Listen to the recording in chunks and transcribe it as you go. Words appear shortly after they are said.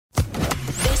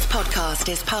podcast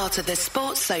is part of the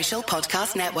Sports Social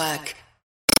Podcast Network.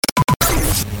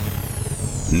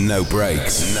 No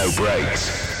breaks. No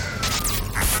breaks.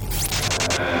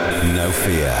 No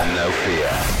fear. No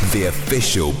fear. The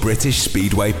official British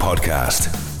Speedway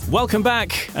podcast. Welcome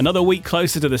back. Another week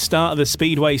closer to the start of the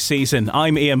Speedway season.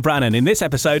 I'm Ian Brannan. In this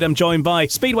episode, I'm joined by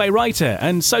Speedway writer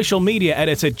and social media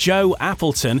editor Joe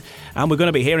Appleton. And we're going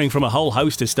to be hearing from a whole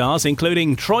host of stars,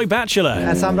 including Troy Batchelor.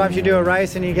 And sometimes you do a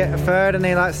race and you get a third and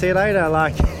they're like, see you later.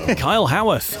 Kyle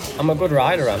Howarth. I'm a good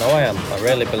rider, I know I am. I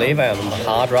really believe I am. I'm a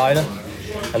hard rider.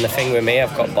 And the thing with me,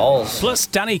 I've got balls. Plus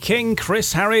Danny King,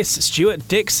 Chris Harris, Stuart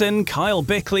Dixon, Kyle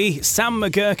Bickley, Sam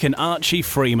McGurk and Archie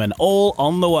Freeman, all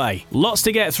on the way. Lots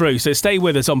to get through, so stay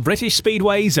with us on British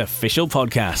Speedway's official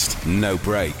podcast. No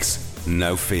breaks,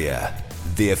 no fear.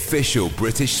 The official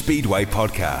British Speedway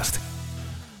podcast.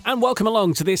 And welcome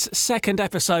along to this second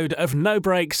episode of No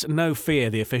Breaks, No Fear,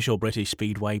 the official British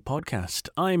Speedway podcast.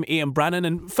 I'm Ian Brannan,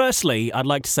 and firstly, I'd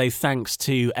like to say thanks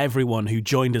to everyone who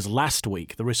joined us last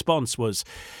week. The response was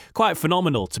quite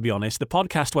phenomenal, to be honest. The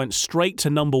podcast went straight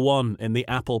to number one in the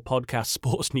Apple Podcast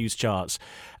Sports News charts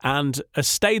and has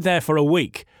stayed there for a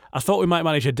week. I thought we might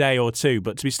manage a day or two,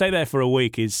 but to stay there for a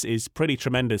week is pretty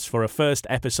tremendous for a first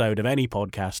episode of any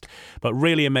podcast. But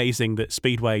really amazing that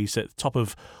Speedway's at the top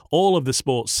of all of the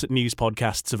sports news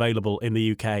podcasts available in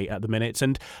the UK at the minute.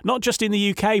 And not just in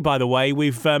the UK, by the way.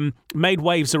 We've made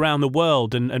waves around the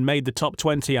world and made the top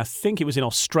 20. I think it was in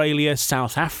Australia,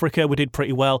 South Africa. We did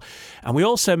pretty well. And we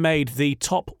also made the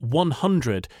top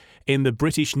 100 in the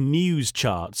British news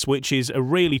charts, which is a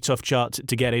really tough chart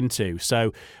to get into.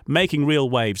 So making real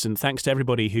waves, and thanks to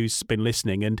everybody who's been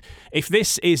listening. And if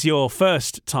this is your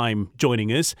first time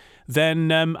joining us,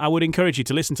 then I would encourage you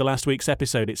to listen to last week's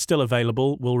episode. It's still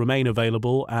available, will remain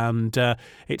available, and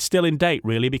it's still in date,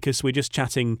 really, because we're just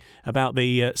chatting about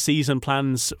the season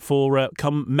plans for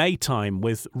come May time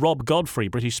with Rob Godfrey,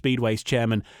 British Speedway's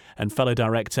chairman and fellow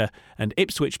director, and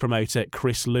Ipswich promoter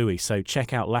Chris Louis. So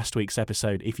check out last week's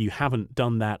episode if you haven't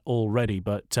done that already.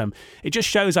 But it just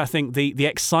shows, I think, the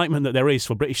excitement that there is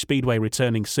for British Speedway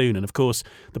returning soon. And of course,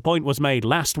 the point was made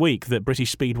last week that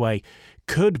British Speedway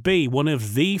could be one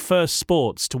of the first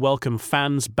sports to welcome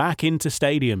fans back into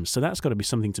stadiums. So that's got to be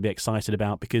something to be excited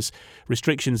about, because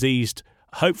restrictions eased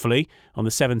hopefully on the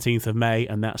 17th of May,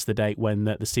 and that's the date when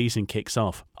the season kicks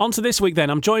off. On to this week then,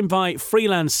 I'm joined by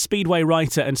freelance Speedway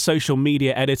writer and social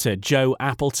media editor Joe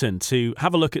Appleton to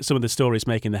have a look at some of the stories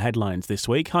making the headlines this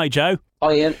week. Hi Joe.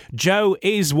 Hi Ian. Joe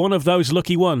is one of those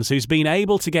lucky ones who's been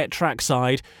able to get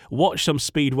trackside, watch some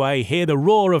Speedway, hear the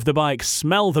roar of the bike,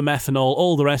 smell the methanol,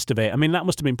 all the rest of it. I mean, that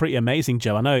must have been pretty amazing,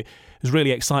 Joe. I know it was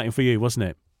really exciting for you, wasn't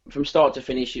it? From start to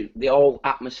finish, the whole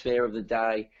atmosphere of the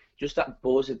day, just that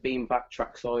buzz of being back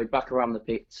trackside, back around the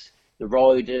pits, the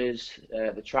riders,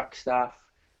 the track staff,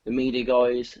 the media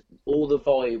guys, all the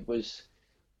vibe was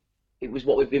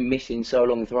what we've been missing so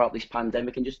long throughout this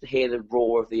pandemic. And just to hear the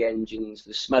roar of the engines,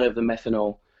 the smell of the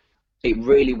methanol, it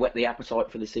really whet the appetite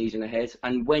for the season ahead.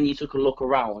 And when you took a look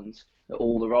around at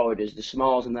all the riders, the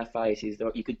smiles on their faces,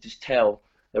 you could just tell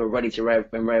they were ready to rev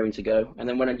and raring to go. And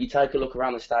then when you take a look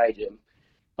around the stadium,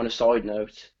 on a side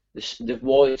note, the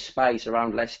wide space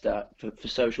around Leicester for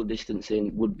social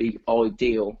distancing would be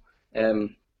ideal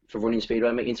for running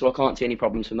Speedway meetings, so I can't see any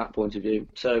problems from that point of view.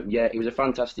 So yeah, it was a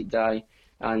fantastic day,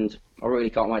 and I really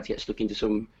can't wait to get stuck into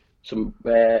some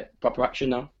proper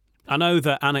action now. I know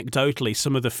that anecdotally,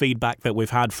 some of the feedback that we've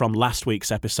had from last week's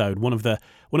episode, one of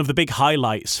the big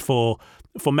highlights for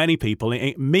many people,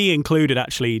 me included,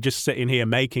 actually, just sitting here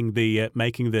making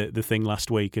the thing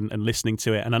last week and listening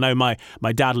to it. And I know my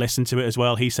dad listened to it as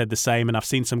well. He said the same, and I've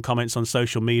seen some comments on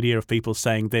social media of people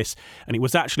saying this. And it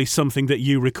was actually something that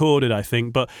you recorded, I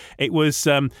think, but it was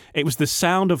the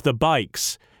sound of the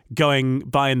bikes going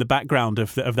by in the background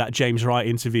of that James Wright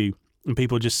interview. And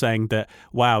people just saying that,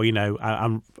 wow,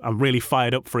 I'm really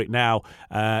fired up for it now.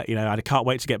 I can't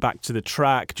wait to get back to the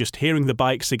track. Just hearing the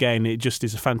bikes again, it just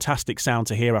is a fantastic sound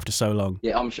to hear after so long.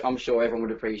 Yeah, I'm sure everyone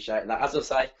would appreciate that. As I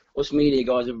say, us media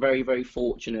guys are very, very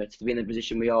fortunate to be in the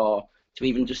position we are, to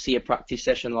even just see a practice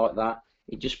session like that.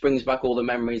 It just brings back all the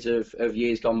memories of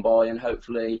years gone by, and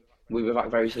hopefully we'll be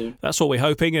back very soon. That's what we're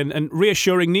hoping, and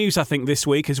reassuring news, I think, this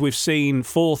week, as we've seen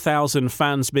 4,000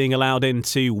 fans being allowed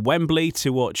into Wembley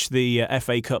to watch the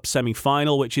FA Cup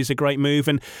semi-final, which is a great move.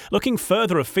 And looking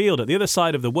further afield, at the other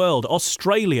side of the world,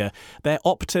 Australia, their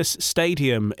Optus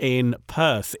Stadium in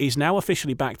Perth is now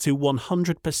officially back to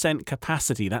 100%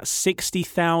 capacity. That's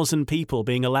 60,000 people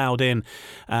being allowed in,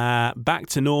 back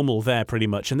to normal there pretty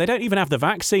much. And they don't even have the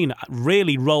vaccine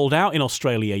really rolled out in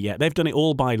Australia yet. They've done it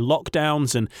all by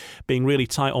lockdowns and being really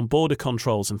tight on border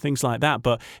controls and things like that.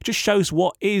 But it just shows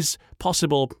what is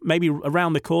possible maybe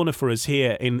around the corner for us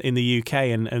here in the UK,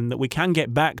 and that we can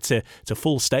get back to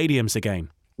full stadiums again.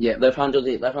 Yeah, they've handled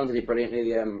it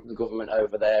brilliantly, the government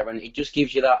over there, and it just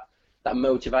gives you that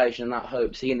motivation and that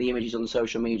hope. Seeing the images on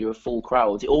social media of full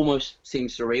crowds, it almost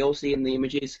seems surreal seeing the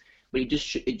images. But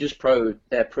it just proves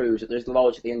that there's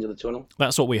light at the end of the tunnel.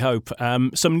 That's what we hope.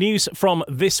 Some news from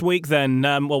this week then.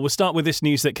 We'll start with this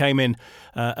news that came in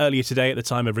earlier today at the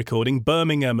time of recording.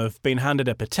 Birmingham have been handed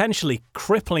a potentially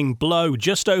crippling blow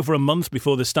just over a month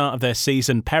before the start of their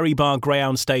season. Perry Barr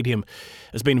Greyhound Stadium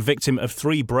has been victim of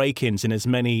 3 break-ins in as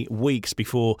many weeks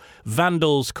before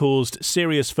vandals caused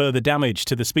serious further damage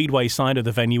to the Speedway side of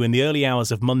the venue in the early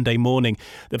hours of Monday morning.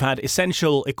 They've had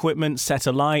essential equipment set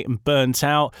alight and burnt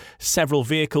out. Several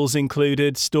vehicles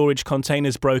included, storage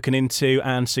containers broken into,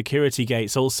 and security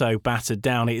gates also battered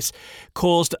down. It's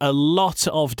caused a lot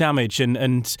of damage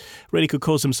and really could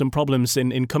cause them some problems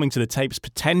in coming to the tapes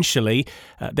potentially.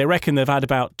 They reckon they've had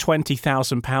about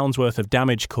 £20,000 worth of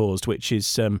damage caused, which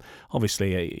is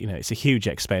obviously it's a huge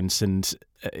expense, and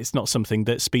it's not something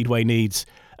that Speedway needs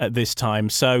at this time.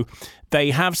 So they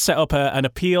have set up an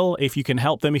appeal if you can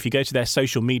help them. If you go to their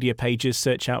social media pages,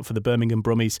 search out for the Birmingham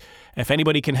Brummies. If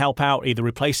anybody can help out, either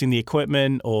replacing the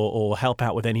equipment or help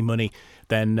out with any money,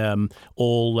 then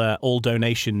all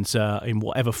donations in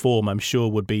whatever form, I'm sure,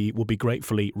 would be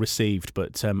gratefully received.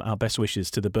 But our best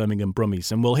wishes to the Birmingham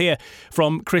Brummies. And we'll hear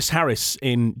from Chris Harris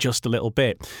in just a little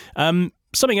bit.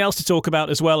 Something else to talk about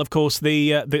as well, of course,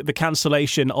 the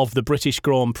cancellation of the British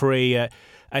Grand Prix.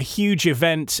 A huge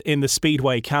event in the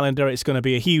Speedway calendar. It's going to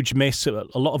be a huge miss. A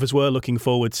lot of us were looking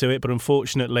forward to it, but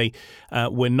unfortunately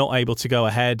we're not able to go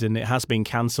ahead, and it has been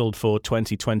cancelled for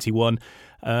 2021.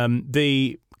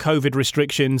 The COVID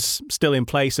restrictions still in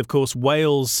place. Of course,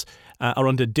 Wales are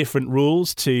under different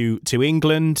rules to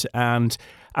England, and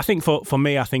I think for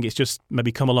me, I think it's just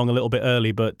maybe come along a little bit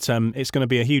early, but it's going to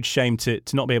be a huge shame to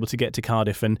not be able to get to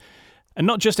Cardiff and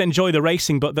not just enjoy the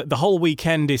racing, but the whole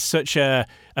weekend is such a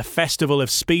festival of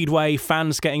Speedway,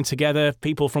 fans getting together,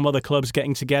 people from other clubs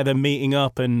getting together, meeting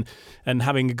up and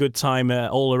having a good time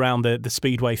all around the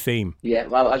Speedway theme. Yeah,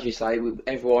 well, as you say,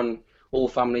 everyone, all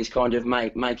families kind of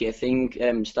make it a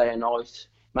thing, stay a night,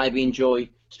 maybe enjoy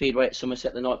Speedway at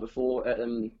Somerset the night before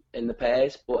in the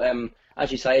pairs. But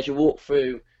as you say, as you walk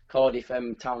through Cardiff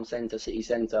town centre, city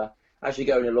centre, as you're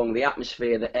going along, the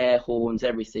atmosphere, the air horns,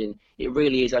 everything, it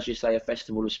really is, as you say, a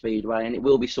festival of Speedway, and it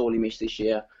will be sorely missed this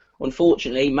year.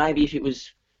 Unfortunately, maybe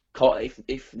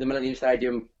if the Millennium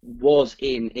Stadium was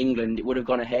in England, it would have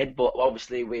gone ahead, but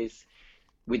obviously with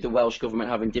the Welsh government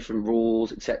having different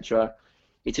rules, etc.,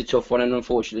 it's a tough one, and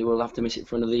unfortunately we'll have to miss it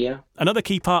for another year. Another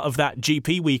key part of that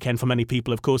GP weekend for many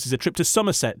people, of course, is a trip to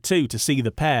Somerset too, to see the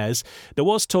pairs. There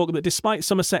was talk that despite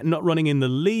Somerset not running in the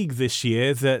league this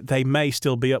year, that they may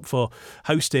still be up for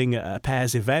hosting a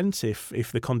pairs event if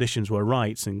the conditions were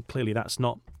right, and clearly that's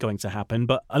not going to happen.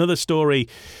 But another story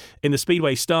in the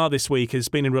Speedway Star this week has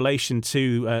been in relation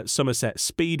to Somerset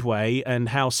Speedway and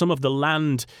how some of the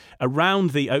land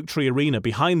around the Oak Tree Arena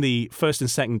behind the first and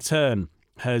second turn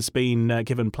has been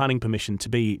given planning permission to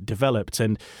be developed,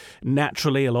 and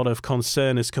naturally a lot of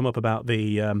concern has come up about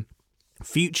the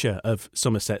future of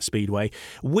Somerset Speedway.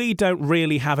 We don't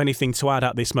really have anything to add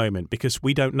at this moment because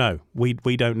we don't know. We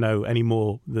don't know any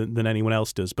more than anyone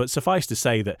else does. But suffice to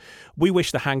say that we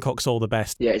wish the Hancocks all the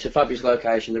best. Yeah, it's a fabulous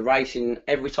location. The racing,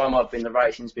 every time I've been, the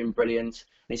racing's been brilliant.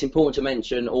 And it's important to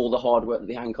mention all the hard work that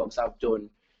the Hancocks have done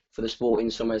for the sport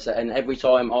in Somerset. And every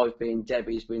time I've been,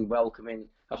 Debbie's been welcoming.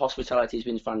 Her hospitality has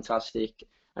been fantastic.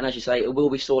 And as you say, it will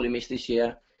be sorely missed this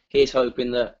year. Here's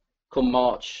hoping that come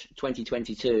March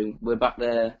 2022, we're back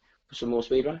there for some more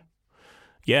Speedway.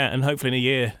 Yeah, and hopefully in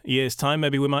a year's time,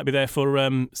 maybe we might be there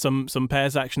for some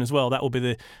pairs action as well. That will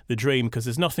be the dream, because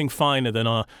there's nothing finer than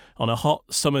on a hot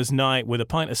summer's night with a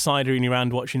pint of cider in your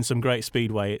hand watching some great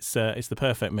Speedway. It's the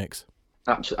perfect mix.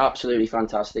 Absolutely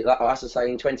fantastic. As I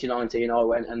say, in 2019 I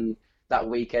went, and that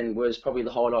weekend was probably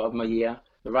the highlight of my year.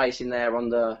 The racing there on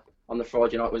the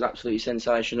Friday night was absolutely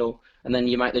sensational, and then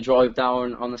you make the drive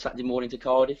down on the Saturday morning to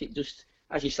Cardiff. It just,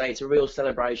 as you say, it's a real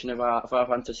celebration of our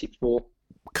fantastic sport.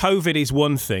 COVID is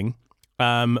one thing,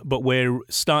 but we're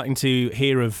starting to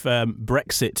hear of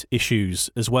Brexit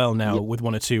issues as well now, with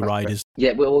one or two riders.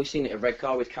 Yeah, we've always seen it at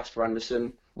Redcar with Casper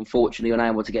Anderson, unfortunately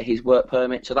unable to get his work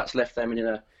permit, so that's left them in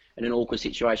an awkward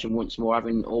situation once more,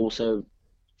 having also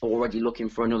already looking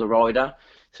for another rider.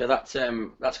 So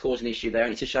that's caused an issue there,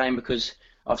 and it's a shame because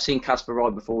I've seen Casper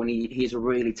ride before, and he's a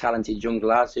really talented young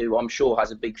lad who I'm sure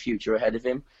has a big future ahead of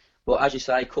him. But as you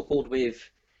say, coupled with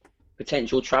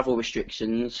potential travel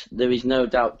restrictions, there is no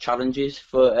doubt challenges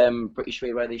for British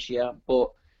Speedway this year.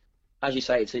 But as you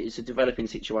say, it's a developing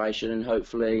situation, and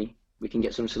hopefully we can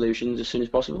get some solutions as soon as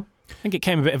possible. I think it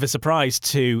came a bit of a surprise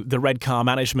to the Red Car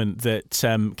management that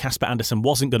Casper Anderson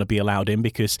wasn't going to be allowed in,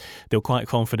 because they were quite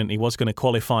confident he was going to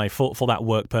qualify for that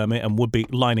work permit and would be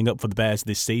lining up for the Bears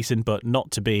this season, but not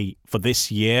to be for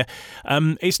this year.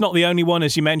 It's not the only one,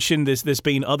 as you mentioned. There's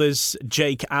been others.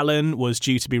 Jake Allen was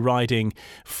due to be riding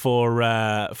for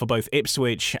both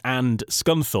Ipswich and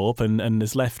Scunthorpe, and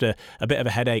has left a bit of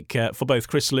a headache for both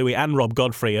Chris Louis and Rob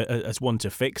Godfrey as one to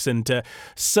fix. And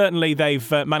certainly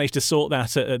they've managed to sort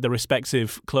that at the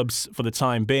respective clubs for the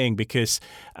time being, because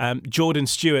Jordan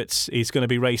Stewart is going to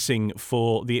be racing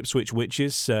for the Ipswich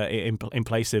Witches in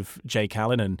place of Jake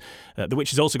Allen, and the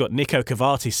Witches also got Nico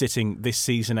Cavati sitting this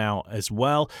season out as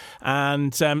well.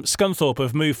 And Scunthorpe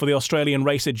have moved for the Australian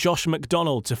racer Josh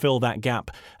McDonald to fill that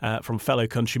gap from fellow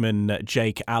countryman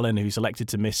Jake Allen, who's elected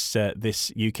to miss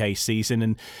this UK season.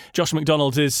 And Josh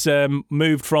McDonald has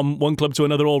moved from one club to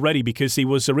another already, because he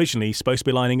was originally supposed to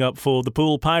be lining up for the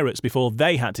Poole Pirates before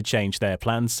they had to change their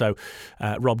plans. So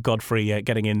Rob Godfrey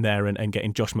getting in there and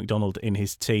getting Josh McDonald in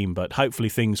his team. But hopefully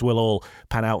things will all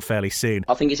pan out fairly soon.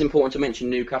 I think it's important to mention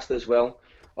Newcastle as well.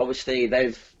 Obviously,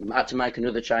 they've had to make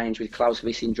another change with Klaus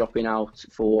Wissing dropping out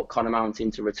for Conor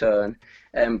Mountain to return.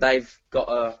 They've got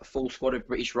a full squad of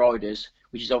British riders,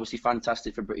 which is obviously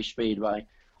fantastic for British Speedway.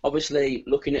 Obviously,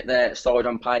 looking at their side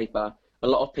on paper, a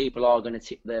lot of people are going to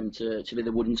tip them to be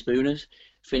the wooden spooners,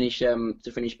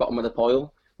 to finish bottom of the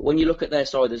pile. But when you look at their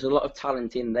side, there's a lot of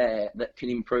talent in there that can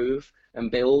improve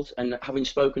and build. And having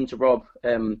spoken to Rob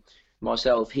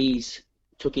myself, he's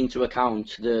took into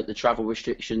account the travel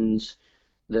restrictions,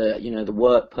 the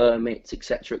work permits,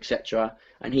 etc.,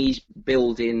 and he's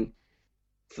building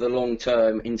for the long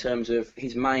term. In terms of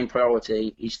his main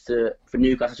priority is for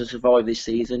Newcastle to survive this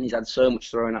season. He's had so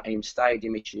much thrown at him,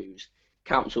 stadium issues,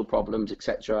 council problems,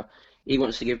 etc. He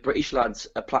wants to give British lads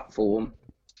a platform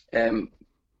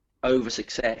over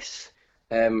success,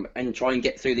 and try and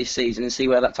get through this season and see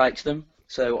where that takes them.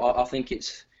 So I think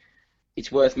it's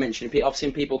worth mentioning. I've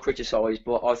seen people criticise,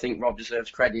 but I think Rob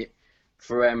deserves credit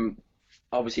for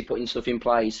obviously putting stuff in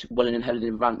place well in ahead in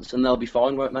advance, and they'll be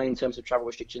fine, won't they, in terms of travel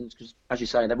restrictions? Because, as you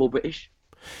say, they're all British.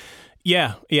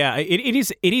 Yeah,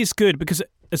 it is good, because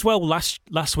as well,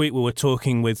 last week we were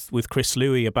talking with Chris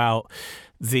Louis about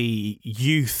the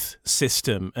youth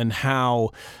system and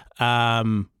how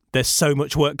there's so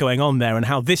much work going on there, and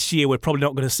how this year we're probably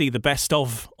not going to see the best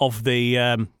of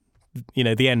the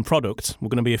the end product. We're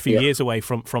going to be a few years away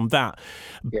from that.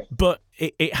 Yeah. But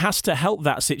it has to help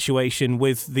that situation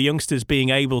with the youngsters being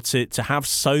able to have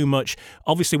so much,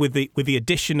 obviously with the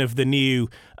addition of the new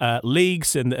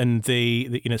leagues and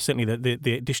the certainly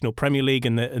the additional Premier League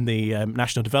and the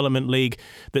National Development League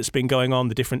that's been going on,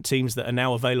 the different teams that are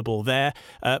now available there.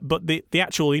 But the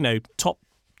actual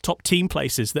top team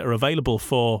places that are available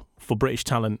for British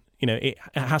talent, it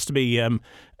has to be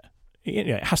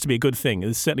it has to be a good thing.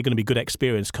 There's certainly going to be good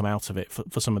experience come out of it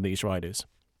for some of these riders.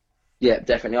 Yeah,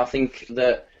 definitely. I think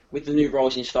that with the new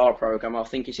Rising Star programme, I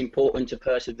think it's important to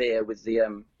persevere with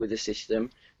the system,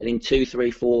 and in 2,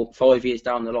 3, 4, 5 years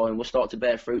down the line, we'll start to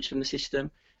bear fruits from the system.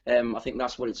 I think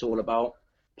that's what it's all about.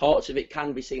 Parts of it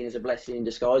can be seen as a blessing in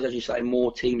disguise, as you say,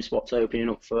 more team spots opening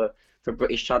up for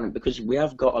British talent, because we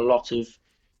have got a lot of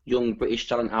young British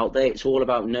talent out there. It's all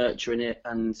about nurturing it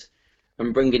and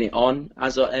bringing it on.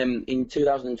 As in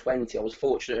 2020, I was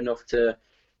fortunate enough to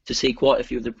see quite a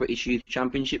few of the British Youth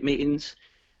Championship meetings,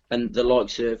 and the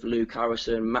likes of Luke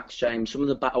Harrison, Max James. Some of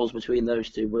the battles between those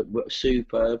two were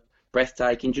superb,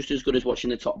 breathtaking, just as good as watching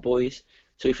the top boys.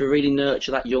 So if we really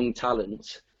nurture that young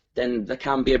talent, then there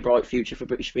can be a bright future for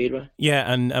British Speedway. Yeah,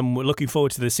 and we're looking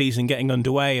forward to the season getting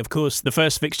underway. Of course, the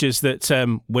first fixtures that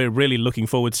we're really looking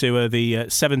forward to are the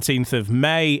 17th of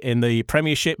May in the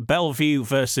Premiership, Bellevue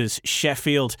versus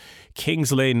Sheffield,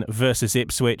 Kings Lynn versus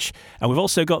Ipswich. And we've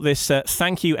also got this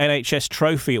Thank You NHS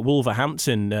Trophy at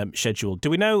Wolverhampton scheduled. Do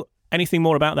we know anything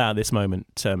more about that at this moment,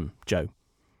 Joe?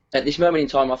 At this moment in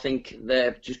time, I think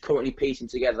they're just currently piecing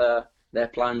together their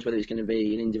plans, whether it's going to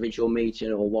be an individual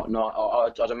meeting or whatnot.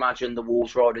 I'd imagine the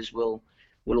Wolves riders will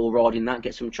all ride in that,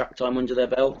 get some track time under their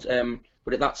belt.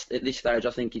 But at this stage,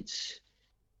 I think it's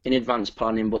in advanced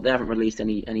planning, but they haven't released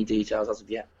any details as of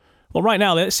yet. Well, right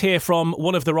now, let's hear from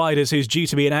one of the riders who's due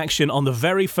to be in action on the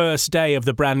very first day of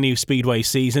the brand new Speedway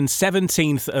season,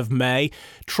 17th of May.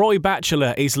 Troy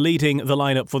Batchelor is leading the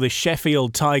lineup for the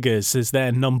Sheffield Tigers as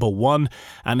their number one,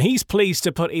 and he's pleased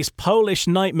to put his Polish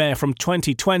nightmare from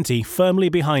 2020 firmly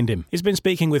behind him. He's been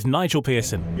speaking with Nigel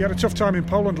Pearson. You had a tough time in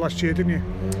Poland last year, didn't you?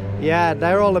 Yeah,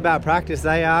 they're all about practice,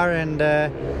 they are, and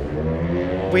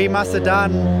we must have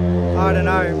done, I don't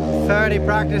know, 30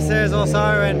 practices or so,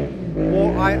 and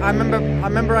I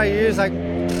remember I used like,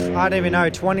 I don't even know,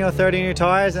 20 or 30 new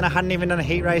tyres, and I hadn't even done a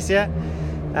heat race yet.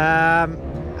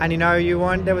 And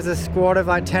there was a squad of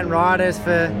like 10 riders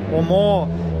or more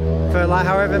for like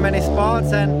however many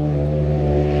spots, and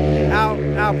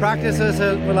our practices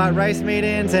were like race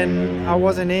meetings, and I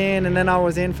wasn't in, and then I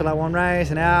was in for like one race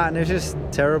and out, and it was just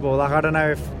terrible. Like, I don't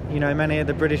know if many of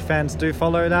the British fans do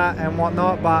follow that and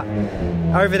whatnot, but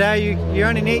over there you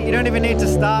don't even need to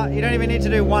start, you don't even need to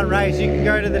do one race. You can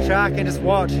go to the track and just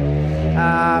watch,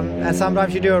 and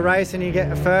sometimes you do a race and you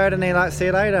get a third and they like, see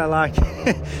you later. Like,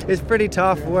 it's pretty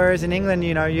tough, whereas in England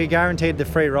you're guaranteed the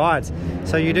free rides,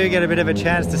 so you do get a bit of a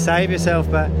chance to save yourself,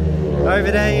 but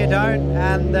over there you don't.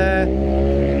 And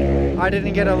I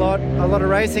didn't get a lot of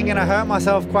racing, and I hurt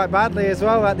myself quite badly as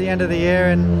well at the end of the year,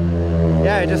 and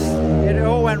yeah, it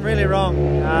all went really wrong.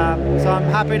 So I'm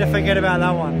happy to forget about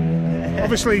that one.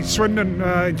 Obviously, Swindon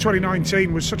in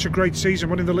 2019 was such a great season,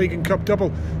 winning the league and cup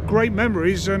double. Great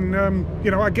memories, and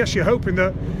I guess you're hoping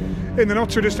that in the not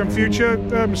too distant future,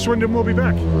 Swindon will be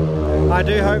back. I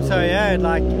do hope so. Yeah,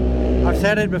 like I've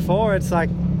said it before, it's my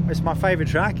favourite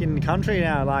track in the country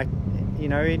now. Like,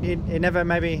 it never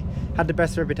maybe had the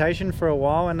best reputation for a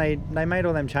while, and they made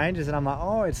all them changes, and I'm like,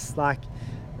 oh, it's like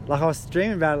I was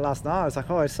dreaming about it last night. I was like,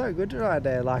 oh, it's so good to ride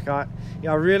there. Like, I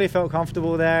really felt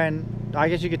comfortable there, and I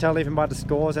guess you could tell even by the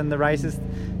scores and the races,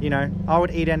 I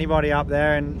would eat anybody up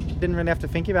there and didn't really have to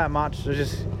think about much. I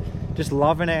was just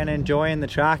loving it and enjoying the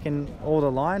track and all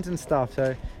the lines and stuff.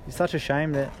 So it's such a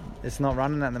shame that it's not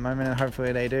running at the moment, and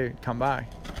hopefully they do come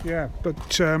back. Yeah, but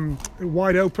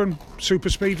wide open super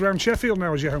speed round Sheffield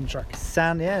now as your home track.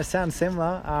 Sounds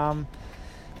similar. I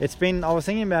was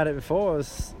thinking about it before. It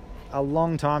was a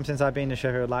long time since I've been to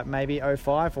Sheffield, like maybe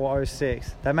 05 or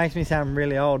 06. That makes me sound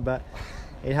really old, but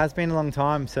it has been a long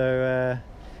time. So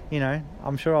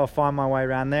I'm sure I'll find my way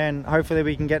around there, and hopefully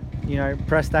we can get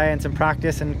press day and some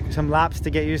practice and some laps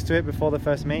to get used to it before the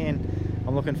first meeting.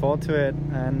 I'm looking forward to it,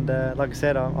 and like I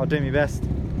said, I'll do my best.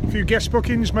 A few guest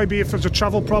bookings, maybe if there's a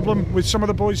travel problem with some of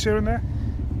the boys here and there?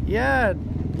 Yeah,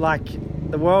 like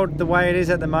the world, the way it is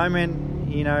at the moment,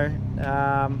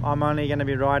 I'm only going to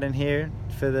be riding here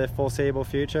for the foreseeable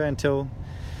future until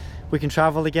we can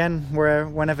travel again,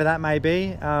 whenever that may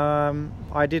be.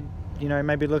 I did,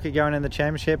 maybe look at going in the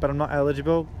championship, but I'm not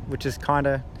eligible, which is kind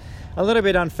of a little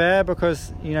bit unfair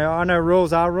because, I know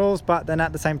rules are rules, but then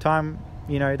at the same time,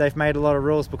 they've made a lot of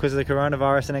rules because of the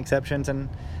coronavirus and exceptions, and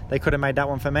they could have made that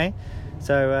one for me.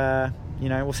 So,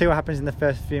 we'll see what happens in the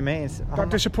first few meetings. That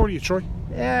disappoint you, Troy?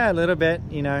 Yeah, a little bit,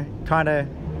 kind of,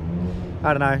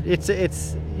 I don't know.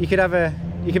 It's you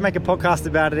could make a podcast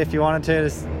about it if you wanted to.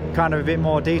 It's kind of a bit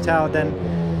more detailed than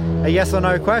a yes or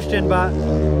no question, but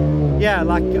yeah,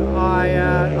 like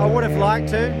I would have liked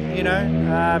to,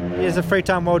 he's a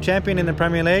three-time world champion in the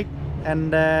Premier League,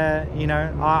 and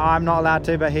I'm not allowed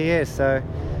to, but he is. So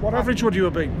what average would you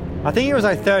have been? I think it was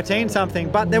like 13 something,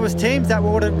 but there was teams that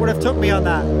would have took me on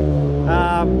that.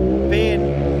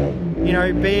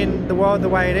 Being the world the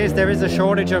way it is, there is a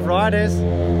shortage of riders,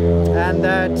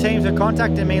 and teams are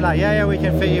contacting me like, yeah, we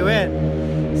can fit you in.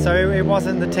 So it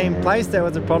wasn't the team place that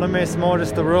was the problem, it's more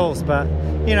just the rules, but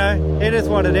it is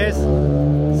what it is.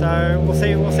 So we'll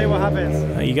see what happens.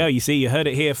 There you go. You see, you heard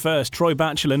it here first. Troy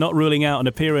Batchelor not ruling out an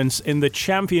appearance in the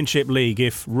Championship League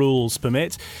if rules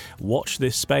permit. Watch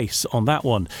this space on that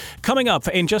one. Coming up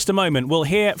in just a moment, we'll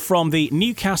hear from the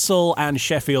Newcastle and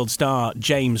Sheffield star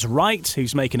James Wright,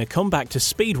 who's making a comeback to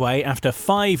Speedway after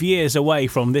 5 years away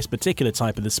from this particular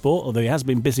type of the sport, although he has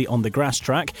been busy on the grass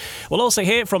track. We'll also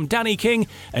hear from Danny King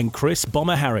and Chris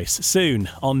Bomber Harris soon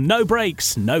on No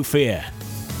Brakes, No Fear.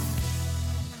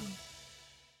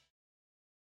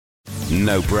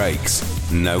 No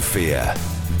Brakes, No Fear.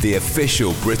 The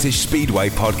official British Speedway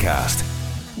podcast.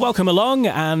 Welcome along,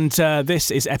 and this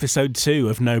is episode 2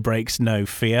 of No Brakes, No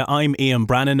Fear. I'm Ian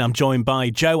Brannan. I'm joined by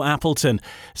Joe Appleton,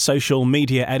 social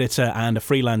media editor and a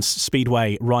freelance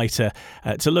Speedway writer,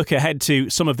 to look ahead to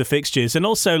some of the fixtures and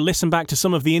also listen back to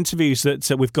some of the interviews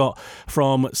that we've got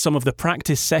from some of the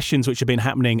practice sessions which have been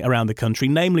happening around the country,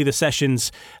 namely the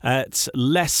sessions at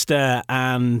Leicester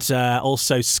and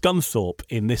also Scunthorpe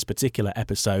in this particular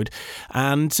episode.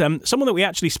 And someone that we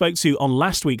actually spoke to on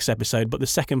last week's episode, but the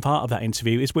second part of that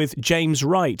interview is is with James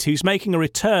Wright, who's making a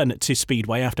return to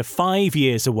Speedway after 5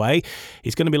 years away.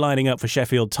 He's going to be lining up for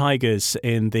Sheffield Tigers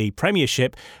in the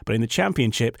Premiership, but in the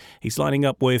Championship, he's lining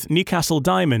up with Newcastle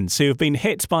Diamonds, who have been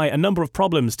hit by a number of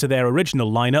problems to their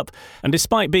original lineup. And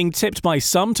despite being tipped by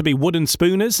some to be wooden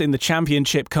spooners in the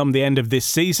Championship come the end of this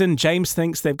season, James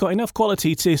thinks they've got enough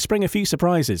quality to spring a few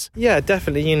surprises. Yeah,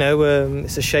 definitely.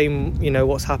 It's a shame,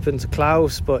 what's happened to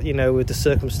Klaus, but, with the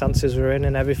circumstances we're in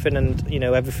and everything, and,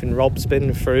 everything Rob's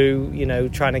been through,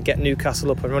 trying to get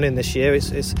Newcastle up and running this year,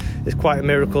 it's quite a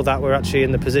miracle that we're actually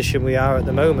in the position we are at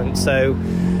the moment. So,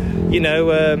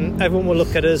 everyone will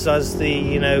look at us as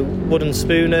the, wooden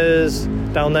spooners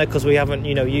down there because we haven't,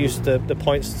 used the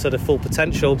points to the full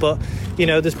potential. But,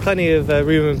 there's plenty of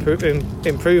room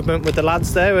improvement with the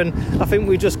lads there, and I think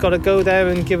we've just got to go there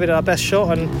and give it our best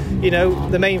shot. And,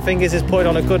 the main thing is putting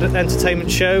on a good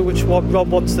entertainment show, which what Rob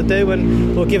wants to do,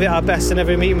 and we'll give it our best in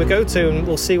every meeting we go to, and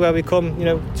we'll see where we come,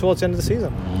 towards the end of the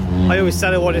season. I always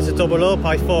said I wanted to double up.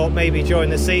 I thought maybe during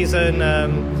the season,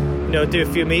 do a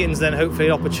few meetings, then hopefully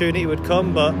an opportunity would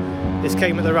come, but this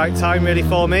came at the right time really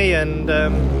for me, and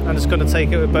I'm just going to take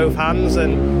it with both hands,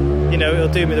 and it'll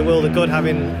do me the world of good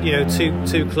having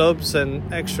two clubs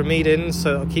and extra meetings,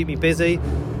 so it'll keep me busy.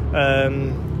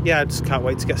 I just can't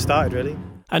wait to get started really.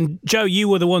 And Joe, you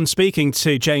were the one speaking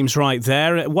to James Wright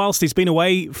there. Whilst he's been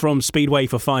away from Speedway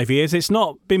for 5 years, it's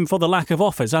not been for the lack of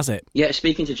offers, has it? Yeah,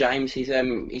 speaking to James, he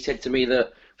said to me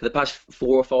that for the past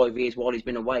 4 or 5 years while he's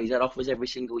been away, he's had offers every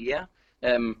single year.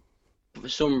 For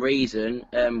some reason,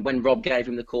 when Rob gave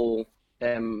him the call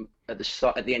at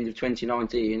the end of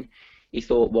 2019, he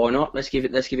thought, why not? Let's give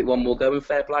it one more go, and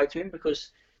fair play to him,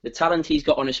 because the talent he's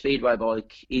got on a speedway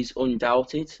bike is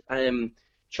undoubted.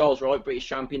 Charles Wright, British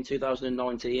champion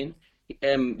 2019.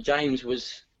 James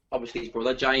was obviously his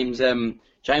brother. James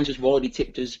was widely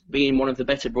tipped as being one of the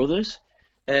better brothers.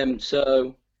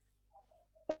 So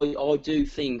I do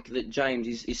think that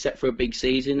James is set for a big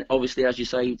season. Obviously, as you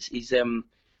say, he's on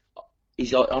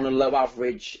a low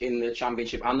average in the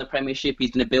Championship and the Premiership.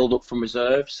 He's going to build up from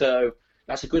reserve, so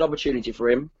that's a good opportunity for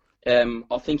him.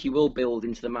 I think he will build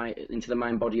into the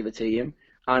main body of the team,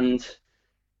 and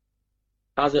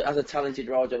as a talented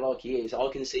rider like he is, I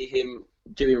can see him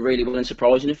doing really well and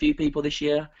surprising a few people this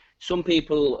year. Some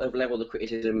people have levelled the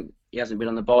criticism he hasn't been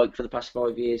on the bike for the past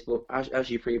 5 years, but as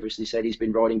you previously said, he's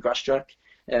been riding grass track.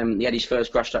 He had his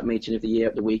first grass track meeting of the year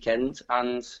at the weekend,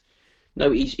 and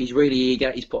no, he's really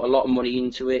eager. He's put a lot of money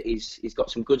into it. He's got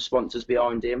some good sponsors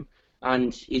behind him,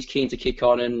 and he's keen to kick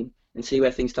on and see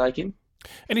where things take him.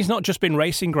 And he's not just been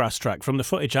racing grass track. From the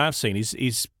footage I've seen,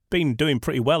 he's been doing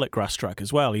pretty well at grass track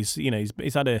as well. He's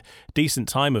had a decent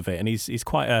time of it, and he's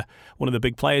quite one of the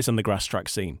big players on the grass track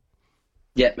scene.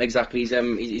 Yeah, exactly. He's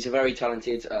a very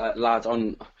talented lad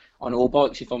on all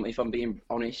bikes. If I'm being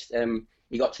honest,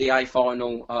 he got to the A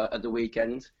final at the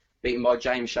weekend, beaten by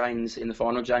James Shanes in the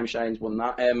final. James Shanes won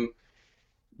that.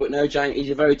 But no, James,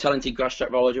 he's a very talented grass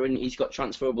track rider, and he's got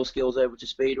transferable skills over to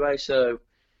Speedway. So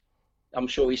I'm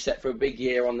sure he's set for a big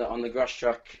year on the grass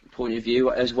track point of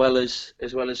view, as well as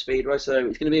Speedway. So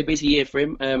it's going to be a busy year for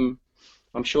him.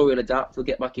 I'm sure he'll adapt. He'll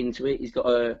get back into it. He's got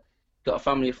a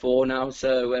family of 4 now,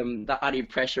 so that added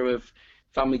pressure of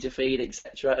family to feed,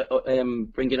 etc.,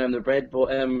 bringing home the bread. But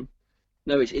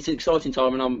no, it's an exciting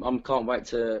time, and I can't wait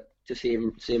to see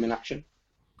him in action.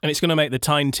 And it's going to make the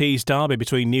Tyne Tees derby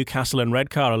between Newcastle and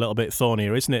Redcar a little bit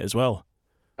thornier, isn't it, as well?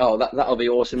 Oh, that'll be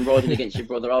awesome, riding against your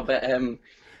brother. I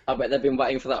bet they've been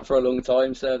waiting for that for a long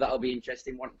time, so that'll be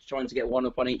interesting, trying to get one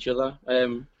up on each other.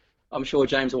 I'm sure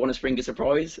James will want to spring a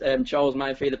surprise. Charles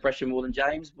may feel the pressure more than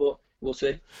James, but we'll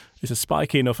see. It's a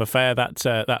spiky enough affair,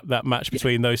 that match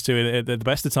between those two at the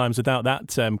best of times, without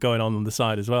that going on the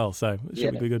side as well, so it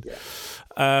should be good.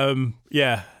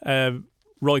 Yeah.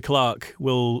 Roy Clark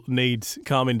will need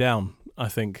calming down, I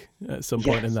think, at some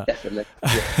point in that. Definitely.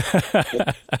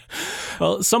 Yeah.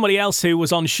 Well, somebody else who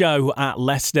was on show at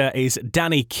Leicester is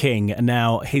Danny King.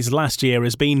 Now, his last year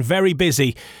has been very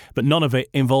busy, but none of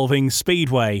it involving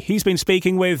Speedway. He's been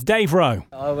speaking with Dave Rowe.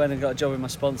 I went and got a job with my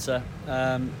sponsor.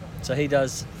 So he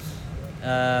does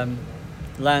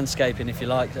landscaping, if you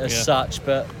like, as such,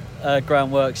 but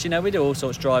groundworks. We do all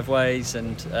sorts of driveways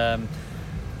and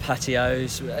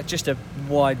patios, just a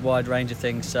wide range of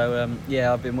things. So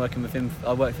I've been working with him.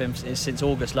 I worked with him since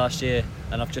August last year,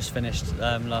 and I've just finished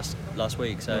last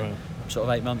week. So right. Sort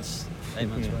of 8 months. 8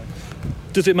 months work.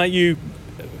 Does it make you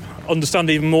understand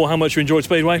even more how much you enjoyed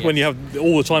Speedway when you have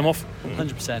all the time off?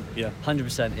 100%. Yeah.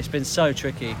 100%. It's been so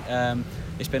tricky.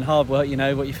 It's been hard work. You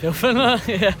know what you feel for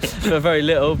for very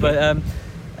little, but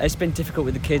It's been difficult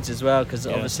with the kids as well, because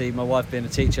obviously my wife being a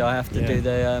teacher, I have to do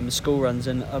the school runs,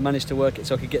 and I managed to work it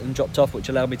so I could get them dropped off, which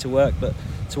allowed me to work, but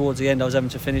towards the end I was having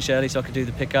to finish early so I could do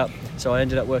the pick up, so I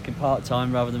ended up working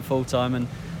part-time rather than full-time, and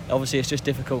obviously it's just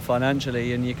difficult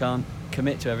financially and you can't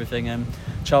commit to everything, and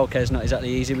childcare is not exactly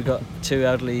easy. We've got 2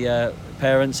 elderly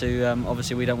parents who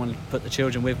obviously we don't want to put the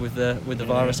children with the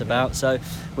virus about, so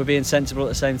we're being sensible at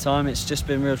the same time. It's just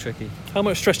been real tricky. How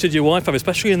much stress did your wife have,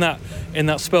 especially in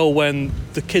that spell when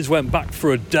the kids went back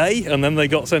for a day and then they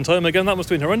got sent home again? That must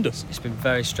have been horrendous. It's been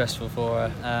very stressful for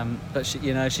her, but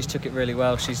she's took it really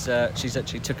well. She's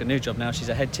actually took a new job now. She's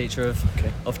a head teacher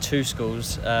of 2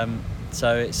 schools,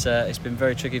 so it's been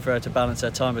very tricky for her to balance her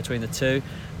time between the 2,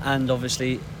 and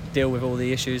obviously deal with all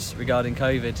the issues regarding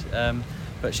COVID.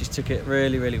 But she's took it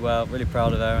really, really well. Really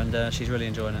proud of her, and she's really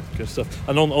enjoying it. Good stuff.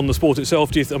 And on the sport itself,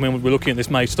 we're looking at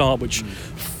this May start, which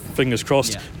fingers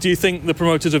crossed. Yeah. Do you think the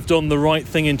promoters have done the right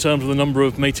thing in terms of the number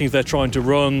of meetings they're trying to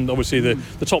run? Obviously,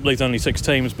 the top league's only 6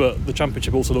 teams, but the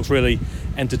championship also looks really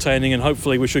entertaining, and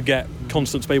hopefully we should get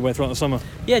constant speedway throughout the summer.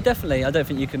 Yeah, definitely. I don't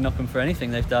think you can knock them for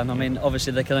anything they've done. I mean,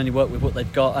 obviously they can only work with what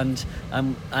they've got, and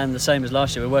the same as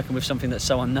last year, we're working with something that's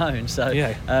so unknown.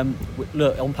 So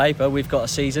look, on paper we've got a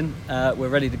season. We're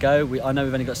ready to go. I know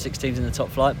we've only got 6 teams in the top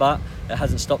flight, but it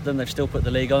hasn't stopped them. They've still put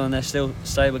the league on, and they're still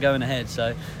say we're going ahead.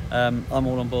 So I'm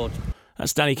all on board.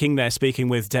 That's Danny King there speaking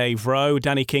with Dave Rowe.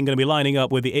 Danny King going to be lining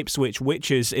up with the Ipswich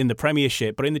Witches in the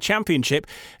Premiership, but in the Championship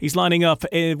he's lining up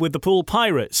with the Poole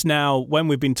Pirates. Now, when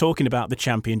we've been talking about the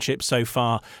Championship so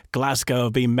far, Glasgow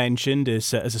have been mentioned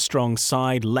as a strong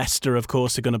side. Leicester, of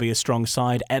course, are going to be a strong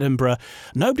side. Edinburgh.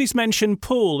 Nobody's mentioned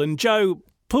Poole. And Joe,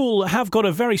 Poole have got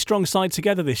a very strong side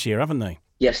together this year, haven't they?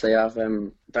 Yes, they have.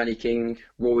 Danny King,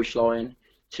 Rory Schlein,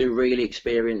 2 really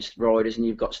experienced riders, and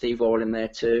you've got Steve Wall in there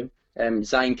too.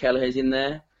 Zane Kelleher's in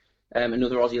there,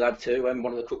 another Aussie lad too, one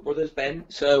of the Cook brothers, Ben.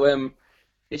 So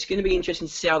it's going to be interesting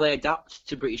to see how they adapt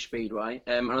to British Speedway,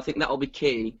 and I think that'll be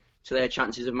key to their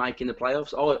chances of making the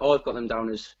playoffs. I've got them down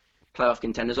as playoff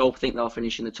contenders. I think they'll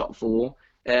finish in the top 4.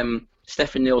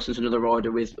 Stefan Nielsen's another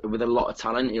rider with a lot of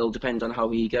talent. It'll depend on how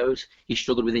he goes. He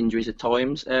struggled with injuries at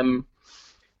times.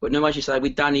 But no, as you say,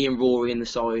 with Danny and Rory in the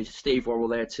side, Steve Worrell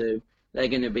there too, they're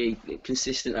going to be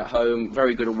consistent at home,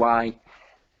 very good away.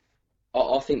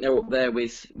 I think they're up there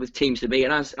with teams to beat,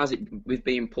 and as it with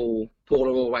being Poole are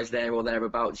always there or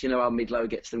thereabouts. You know how Midlow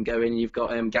gets them going. You've got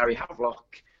Gary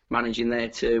Havelock managing there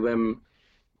too.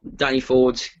 Danny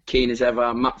Ford's keen as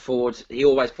ever. Matt Ford, he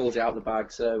always pulls it out of the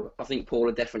bag. So I think Poole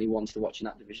are definitely ones to watch in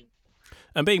that division.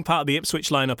 And being part of the Ipswich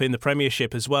lineup in the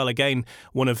Premiership as well, again,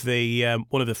 one of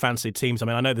the fancied teams. I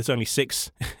mean, I know there's only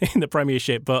 6 in the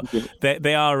Premiership, but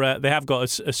they have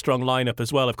got a strong lineup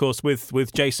as well. Of course,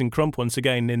 with Jason Crump once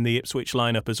again in the Ipswich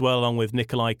lineup as well, along with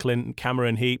Nikolai Clint,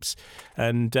 Cameron Heaps,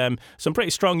 and some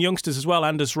pretty strong youngsters as well.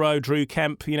 Anders Rowe, Drew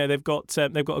Kemp. You know, they've got a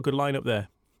good lineup there.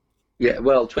 Yeah,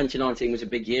 well, 2019 was a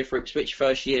big year for Ipswich.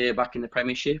 First year back in the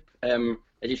Premiership. They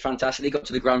did fantastic. They got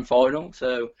to the grand final,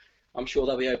 so I'm sure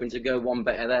they'll be open to go one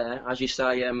better there. As you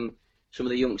say, some of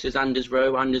the youngsters, Anders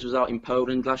was out in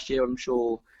Poland last year, I'm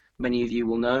sure many of you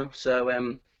will know.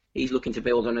 So he's looking to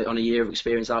build on a year of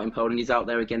experience out in Poland. He's out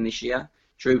there again this year.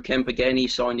 Drew Kemp again,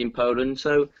 he's signed in Poland.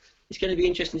 So it's going to be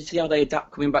interesting to see how they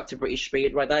adapt coming back to British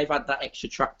Speedway. They've had that extra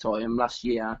track time last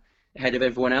year ahead of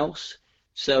everyone else.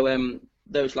 So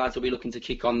those lads will be looking to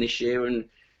kick on this year and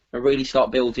really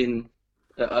start building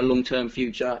a long-term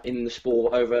future in the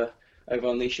sport over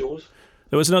on these shores.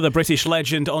 There was another British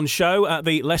legend on show at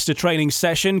the Leicester training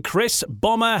session, Chris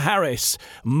Bomber Harris,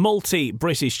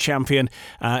 multi-British champion.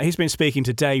 He's been speaking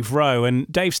to Dave Rowe, and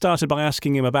Dave started by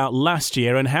asking him about last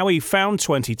year and how he found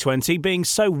 2020 being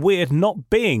so weird not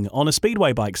being on a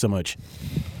speedway bike so much.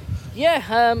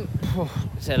 Yeah,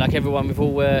 so like everyone, we've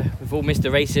all missed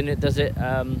the racing. It does it,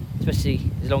 especially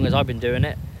as long as I've been doing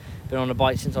it. Been on a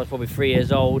bike since I was probably 3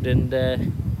 years old, and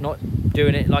not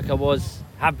doing it like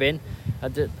have been. I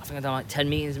think I've done like 10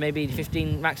 meetings, maybe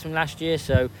 15 maximum last year.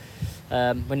 So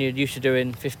when you're used to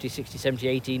doing 50, 60, 70,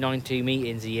 80, 90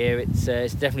 meetings a year, it's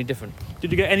definitely different.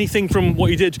 Did you get anything from what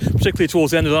you did, particularly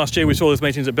towards the end of last year? We saw those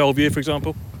meetings at Bellevue, for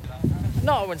example.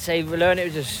 No, I wouldn't say we learned.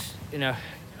 It was just,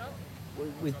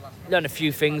 we learned a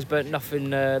few things, but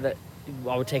nothing that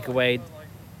I would take away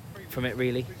from it,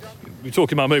 really. You're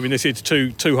talking about moving this year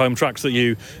to two home tracks that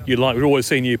you like. We've always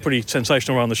seen you pretty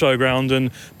sensational around the showground,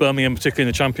 and Birmingham, particularly in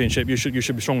the Championship, you should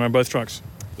be strong around both tracks.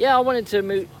 Yeah, I wanted to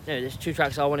move. There's 2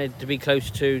 tracks I wanted to be close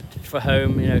to for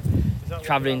home.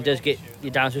 Travelling does get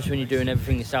you down, especially when you're doing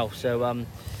everything yourself. So,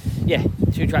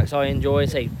 2 tracks I enjoy.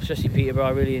 Especially Peterborough, I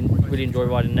really enjoy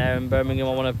riding there, and Birmingham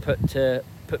I want to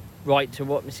put right to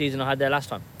what season I had there last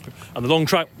time. And the long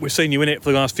track, we've seen you in it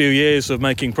for the last few years of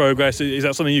making progress. Is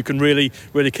that something you can really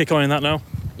kick on in that now?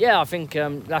 Yeah, I think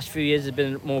last few years has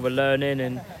been more of a learning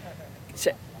and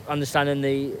understanding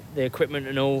the equipment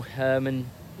and all. And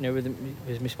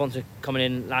with my sponsor coming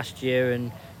in last year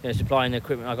and supplying the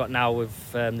equipment I got now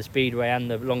with the speedway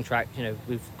and the long track, I think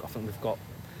we've got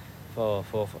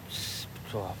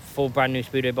four brand new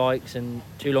speedway bikes and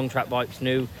 2 long track bikes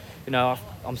new.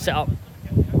 I'm set up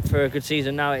for a good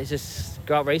season now. It's just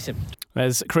go out racing.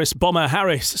 There's Chris Bomber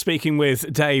Harris speaking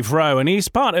with Dave Rowe, and he's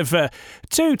part of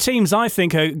 2 teams I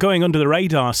think are going under the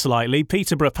radar slightly.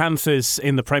 Peterborough Panthers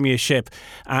in the Premiership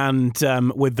and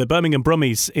with the Birmingham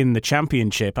Brummies in the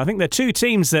Championship. I think they're 2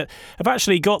 teams that have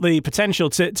actually got the potential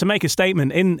to make a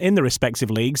statement in the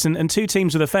respective leagues, and 2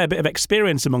 teams with a fair bit of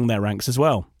experience among their ranks as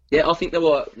well. Yeah, I think they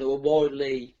were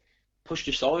widely pushed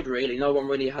aside, really. No one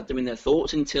really had them in their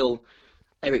thoughts until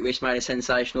Eric Riss made a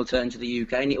sensational turn to the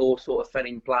UK, and it all sort of fell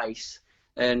in place.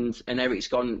 And Eric's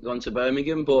gone to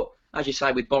Birmingham. But as you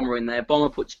say, with Bomber in there, Bomber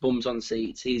puts bums on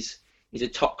seats. He's a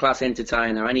top class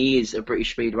entertainer, and he is a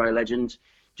British Speedway legend.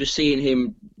 Just seeing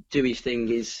him do his thing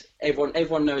is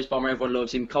everyone knows Bomber, everyone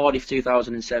loves him. Cardiff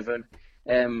 2007.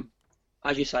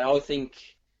 As you say, I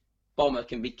think Bomber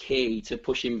can be key to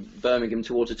pushing Birmingham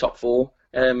towards the top 4.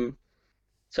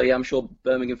 So yeah, I'm sure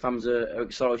Birmingham fans are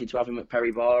excited to have him at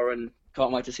Perry Bar and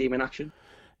can't wait to see him in action.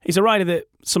 He's a rider that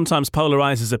sometimes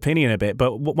polarises opinion a bit,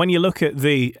 but when you look at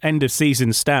the end of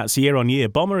season stats year on year,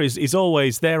 Bomber is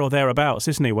always there or thereabouts,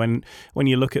 isn't he? When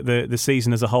you look at the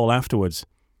season as a whole afterwards.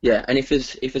 Yeah, and if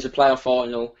there's a playoff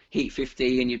final, Heat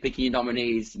 50, and you're picking your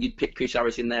nominees, you'd pick Chris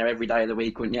Harris in there every day of the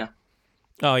week, wouldn't you?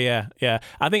 Oh yeah.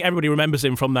 I think everybody remembers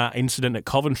him from that incident at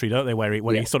Coventry, don't they? Where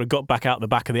he sort of got back out the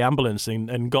back of the ambulance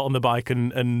and got on the bike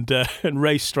and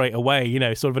raced straight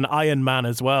away. Sort of an Iron Man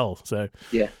as well. So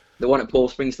yeah. The one at Paul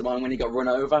springs to mind when he got run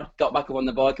over, got back up on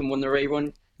the bike and won the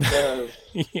rerun. So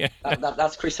yeah.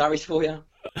 That's Chris Harris for you.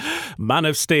 Man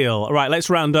of Steel. Right, let's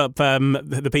round up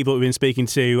the people we've been speaking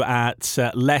to at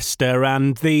Leicester.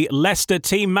 And the Leicester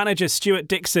team manager, Stuart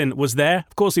Dixon, was there.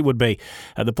 Of course he would be,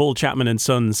 at the Paul Chapman &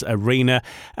 Sons Arena.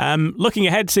 Looking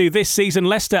ahead to this season,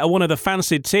 Leicester are one of the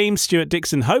fancied teams. Stuart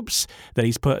Dixon hopes that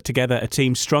he's put together a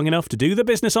team strong enough to do the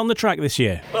business on the track this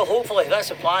year. Well, hopefully, that's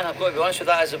the plan. I've got to be honest with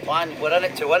that as a plan. We're in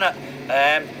it to win it.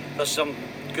 There's some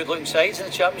good-looking sides in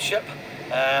the Championship.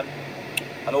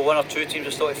 I know 1 or 2 teams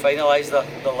are still to finalise the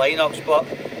lineups, but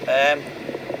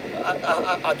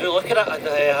I do look at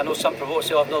it. I know some promoters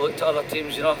say I've not looked at other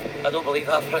teams. I don't believe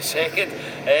that for a second.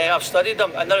 I've studied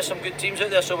them, and there are some good teams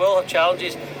out there, so we'll have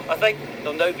challenges. I think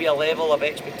there'll now be a level of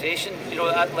expectation,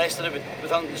 at Leicester with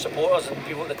the supporters and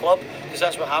people at the club, because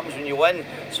that's what happens when you win.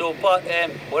 So, but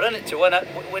we're in it to win it.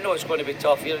 We know it's going to be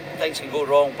tough here. Things can go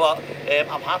wrong, but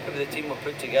I'm happy with the team we've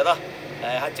put together. I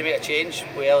had to make a change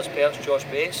with Ellis Perks, Josh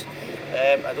Bates.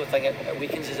 I don't think it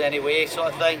weakens us any way,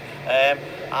 sort of thing.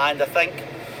 And I think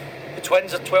the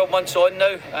twins are 12 months on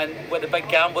now, and with the big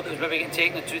gamble that was maybe getting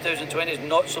taken in 2020 is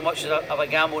not so much of a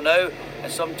gamble now.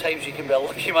 And sometimes you can be a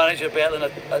lucky manager better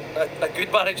than a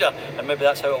good manager, and maybe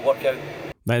that's how it'll work out.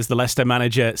 There's the Leicester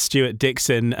manager, Stuart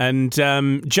Dixon. And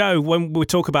Joe, when we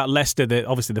talk about Leicester,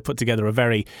 obviously they put together a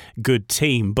very good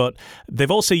team, but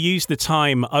they've also used the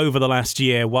time over the last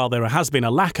year, while there has been a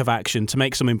lack of action, to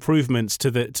make some improvements to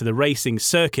the racing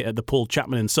circuit at the Paul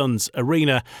Chapman & Sons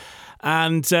Arena.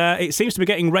 And it seems to be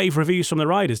getting rave reviews from the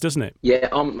riders, doesn't it? Yeah,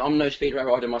 I'm no speedway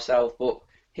rider myself, but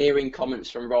hearing comments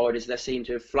from riders, they seem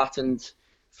to have flattened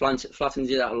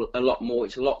it out a lot more.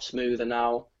 It's a lot smoother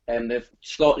now. They've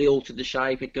slightly altered the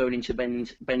shape, it going into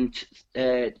bend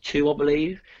 2, I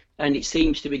believe, and it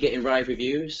seems to be getting rave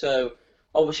reviews. So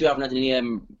obviously we haven't had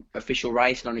any official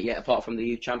racing on it yet, apart from the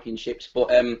youth championships.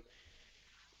 But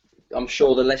I'm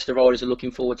sure the Leicester riders are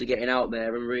looking forward to getting out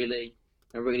there and really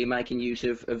making use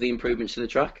of the improvements to the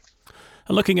track.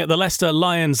 And looking at the Leicester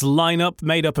Lions lineup,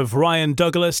 made up of Ryan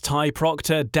Douglas, Ty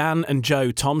Proctor, Dan and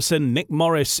Joe Thompson, Nick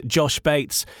Morris, Josh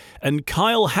Bates and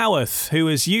Kyle Howarth, who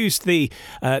has used the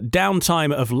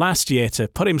downtime of last year to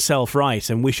put himself right,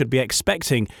 and we should be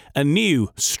expecting a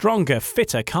new, stronger,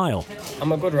 fitter Kyle.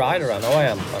 I'm a good rider, I know I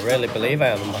am. I really believe I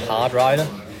am. I'm a hard rider,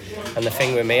 and the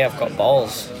thing with me, I've got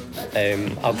balls.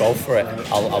 I'll go for it.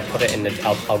 I'll put it in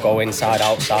I'll go inside,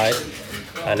 outside.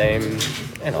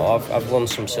 And I've won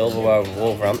some silverware with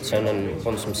Wolverhampton and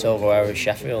won some silverware with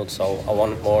Sheffield, so I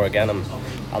want more again.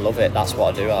 I love it. That's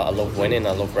what I do. I love winning.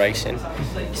 I love racing.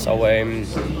 So I'm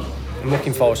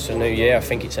looking forward to the new year. I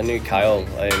think it's a new Kyle.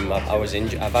 I was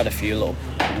injured. I've had a few little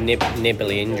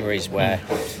nibbly injuries where,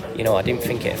 I didn't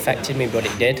think it affected me, but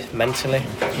it did mentally,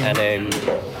 and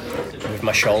with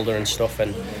my shoulder and stuff.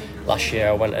 And last year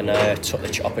I went and took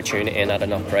the opportunity and had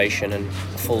an operation and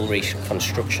a full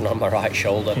reconstruction on my right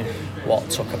shoulder, what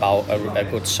took about a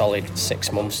good solid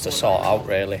 6 months to sort out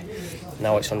really.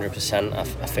 Now it's 100%, I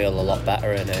feel a lot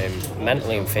better, and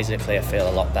mentally and physically I feel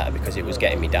a lot better because it was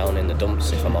getting me down in the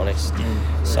dumps, if I'm honest.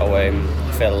 So I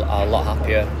feel a lot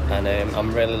happier, and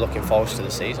I'm really looking forward to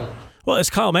the season. Well,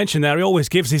 as Kyle mentioned there, he always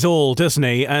gives his all, doesn't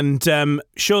he? And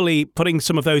surely putting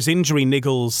some of those injury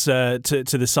niggles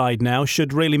to the side now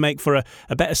should really make for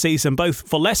a better season, both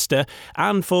for Leicester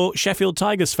and for Sheffield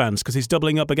Tigers fans, because he's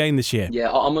doubling up again this year.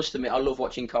 Yeah, I must admit, I love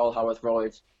watching Kyle Howarth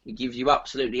ride. He gives you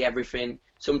absolutely everything.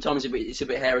 Sometimes it's a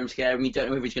bit harem-scarum. You don't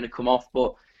know if he's going to come off,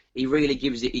 but he really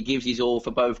gives it. He gives his all for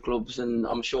both clubs, and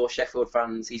I'm sure Sheffield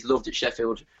fans, he's loved at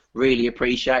Sheffield, really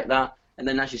appreciate that. And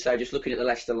then, as you say, just looking at the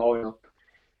Leicester lineup,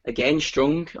 again,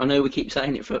 strong. I know we keep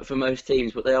saying it for most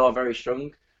teams, but they are very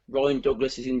strong. Ryan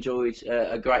Douglas has enjoyed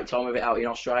a great time of it out in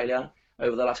Australia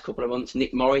over the last couple of months.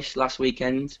 Nick Morris last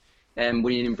weekend,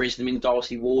 winning in Brisbane in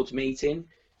Darcy Ward's meeting.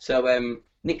 So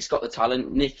Nick's got the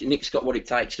talent. Nick's got what it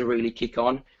takes to really kick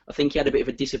on. I think he had a bit of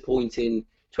a disappointing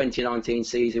 2019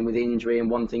 season with injury and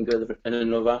one thing and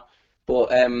another. But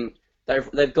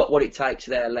they've got what it takes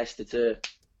there, Leicester,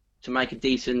 to make a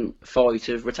decent fight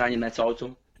of retaining their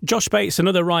title. Josh Bates,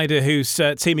 another rider who's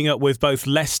teaming up with both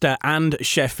Leicester and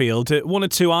Sheffield. One or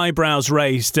two eyebrows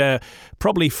raised,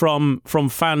 probably from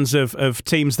fans of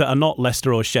teams that are not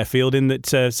Leicester or Sheffield, in that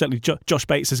certainly Josh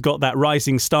Bates has got that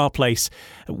rising star place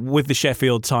with the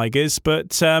Sheffield Tigers,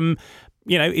 but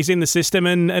he's in the system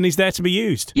and he's there to be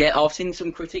used. Yeah, I've seen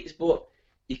some critics, but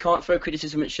you can't throw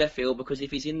criticism at Sheffield because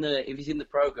if he's in the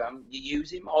programme, you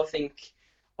use him. I think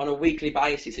on a weekly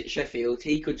basis at Sheffield,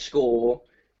 he could score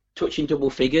touching double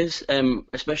figures,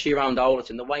 especially around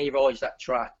Alderton. The way he rides that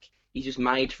track, he's just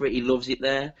made for it. He loves it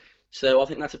there. So I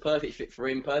think that's a perfect fit for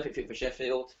him, perfect fit for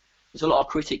Sheffield. There's a lot of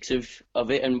critics of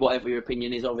it and whatever your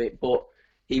opinion is of it, but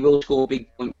he will score a big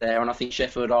point there, and I think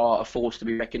Sheffield are a force to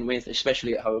be reckoned with,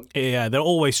 especially at home. Yeah, they're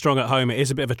always strong at home. It is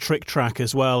a bit of a trick track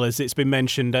as well, as it's been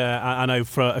mentioned. I know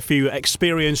for a few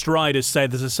experienced riders say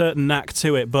there's a certain knack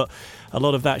to it, but a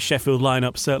lot of that Sheffield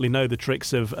lineup certainly know the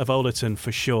tricks of Olderton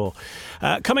for sure.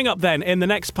 Coming up then, in the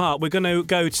next part, we're going to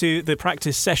go to the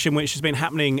practice session which has been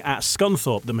happening at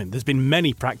Scunthorpe. I mean, there's been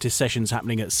many practice sessions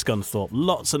happening at Scunthorpe,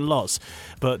 lots and lots.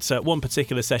 But one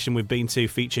particular session we've been to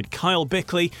featured Kyle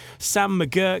Bickley, Sam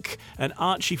McGurk and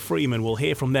Archie Freeman. We'll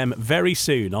hear from them very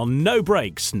soon on No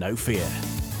Brakes, No Fear.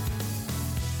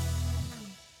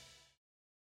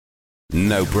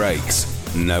 No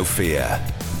Brakes, No Fear.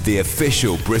 The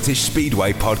official British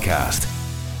Speedway podcast.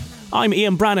 I'm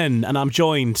Ian Brannan, and I'm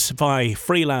joined by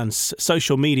freelance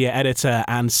social media editor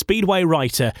and Speedway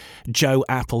writer Joe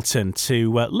Appleton to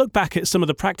look back at some of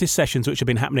the practice sessions which have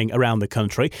been happening around the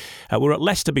country. We were at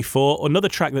Leicester before, another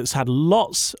track that's had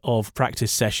lots of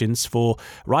practice sessions for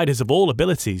riders of all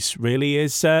abilities, really,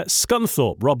 is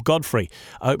Scunthorpe. Rob Godfrey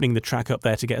opening the track up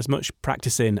there to get as much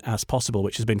practice in as possible,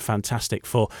 which has been fantastic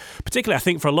for, particularly I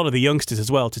think for a lot of the youngsters as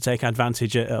well, to take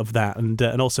advantage of that and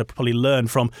also probably learn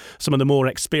from some of the more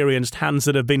experienced hands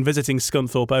that have been visiting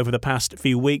Scunthorpe over the past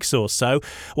few weeks or so.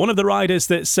 One of the riders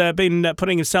that's been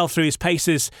putting himself through his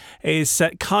paces is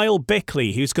Kyle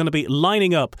Bickley, who's going to be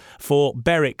lining up for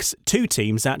Berwick's two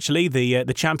teams, actually,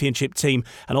 the championship team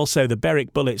and also the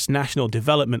Berwick Bullets National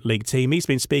Development League team. He's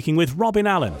been speaking with Robin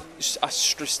Allen. I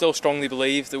still strongly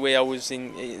believe the way I was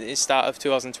in the start of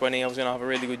 2020, I was going to have a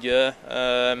really good year.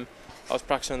 I was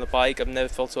practicing on the bike. I've never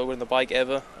felt so good on the bike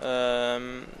ever.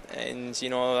 And,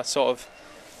 I sort of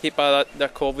hit by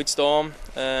that COVID storm,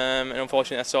 and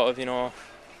unfortunately that sort of,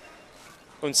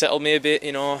 unsettled me a bit,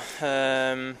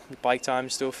 bike time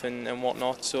stuff and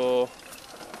whatnot. So,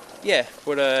 yeah,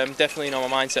 but definitely, my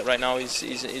mindset right now is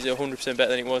 100% better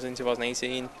than it was in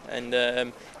 2018,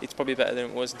 and it's probably better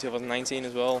than it was in 2019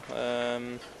 as well.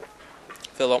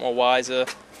 Feel a lot more wiser,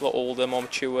 a lot older, more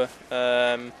mature.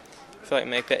 I feel like I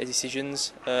make better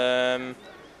decisions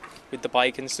with the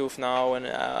bike and stuff now, and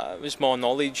there's more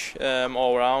knowledge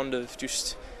all around of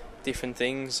just different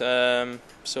things.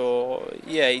 So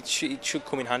yeah, it should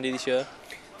come in handy this year.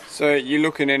 So you're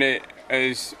looking at it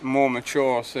as more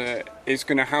mature, so it's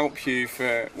going to help you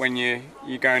for when you're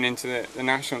going into the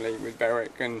National League with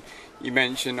Berwick. And you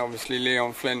mentioned obviously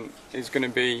Leon Flint is going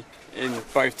to be in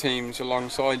both teams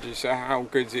alongside you, so how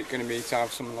good is it going to be to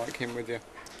have someone like him with you?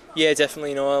 Yeah,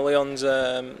 definitely. Leon's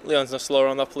not slower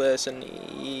on that place, and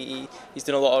he's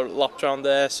done a lot of laps around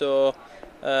there. So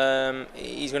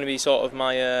he's going to be sort of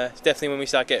my definitely when we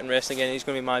start getting racing again, he's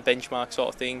going to be my benchmark sort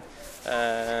of thing.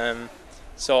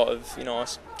 Sort of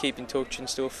keep in touch and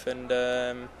stuff, and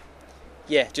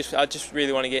I just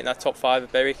really want to get in that top 5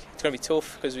 at Berwick. It's going to be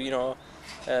tough because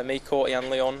me, Courtney and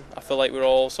Leon, I feel like we're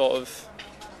all sort of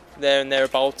there and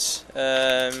thereabouts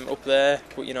up there.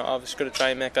 But I've just got to try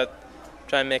and make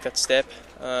that step,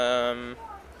 and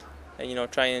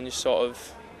try and just sort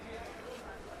of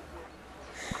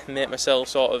make myself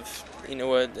sort of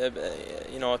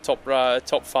a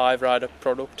top 5 rider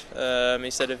product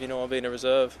instead of being a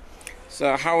reserve.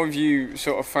 So how have you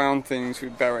sort of found things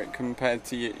with Berwick compared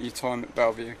to your time at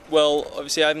Bellevue? Well,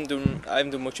 obviously I haven't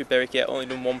done much with Berwick yet. Only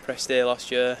done 1 press day last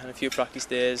year and a few practice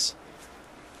days.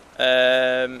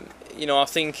 I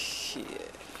think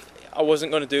I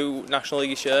wasn't going to do National League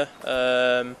this year.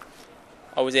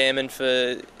 I was aiming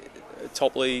for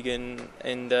top league and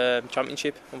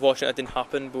championship. Unfortunately, that didn't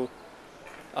happen. But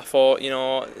I thought,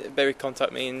 Berwick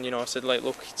contacted me and said like,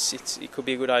 look, it could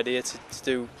be a good idea to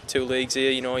do 2 leagues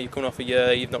here. You're coming off a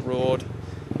year, you've not rode.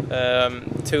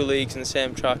 2 leagues in the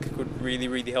same track could really,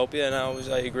 really help you. And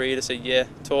I agreed. I said, yeah,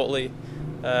 totally.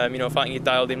 If I can get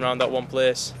dialed in around that one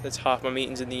place, that's half my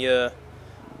meetings in the year,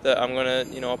 that I'm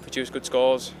gonna, produce good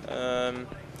scores.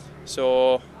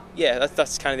 So yeah,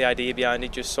 that's kind of the idea behind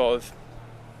it. Just sort of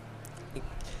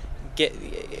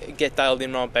get dialed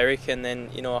in around Berwick, and then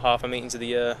half my meetings of the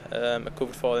year are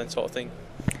covered for, then sort of thing.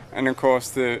 And of course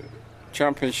the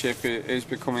championship is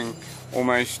becoming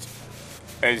almost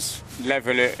as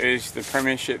level as the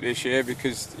Premiership this year,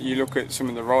 because you look at some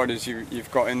of the riders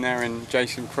you've got in there, and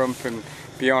Jason Crump and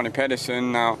Bjarne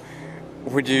Pedersen. Now,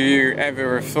 would you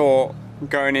ever have thought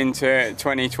going into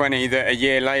 2020 that a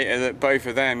year later that both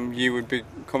of them you would be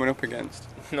coming up against?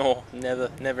 No,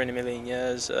 never in a million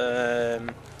years.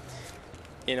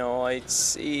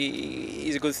 It's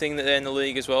a good thing that they're in the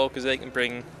league as well, because they can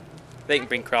bring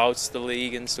crowds to the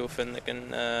league and stuff, and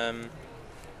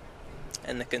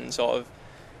they can sort of,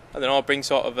 I don't know, bring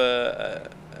sort of a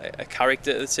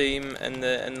character to the team and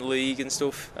the league and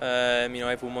stuff.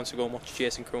 Everyone wants to go and watch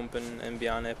Jason Crump and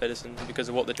Bjarne Pedersen because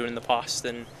of what they're doing in the past,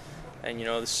 and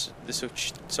they're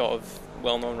such sort of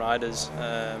well-known riders.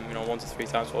 1 to 3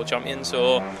 times world champions.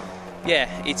 So yeah,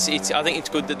 I think it's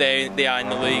good that they are in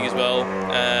the league as well.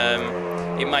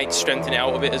 It might strengthen it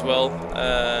out a bit as well.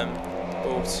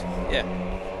 But yeah.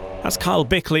 That's Kyle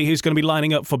Bickley, who's going to be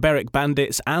lining up for Berwick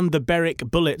Bandits and the Berwick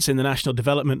Bullets in the National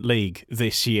Development League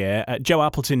this year. Joe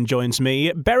Appleton joins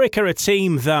me. Berwick are a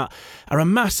team that are a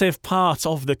massive part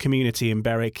of the community in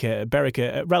Berwick. Berwick,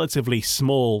 a relatively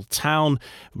small town,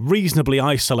 reasonably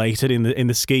isolated in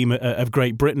the scheme of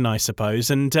Great Britain, I suppose.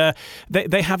 And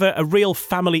they have a real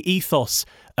family ethos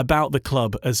about the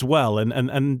club as well.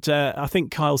 And I think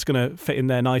Kyle's going to fit in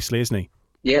there nicely, isn't he?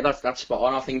 Yeah, that's spot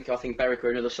on. I think Berwick are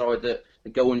another side that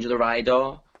go under the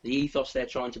radar. The ethos they're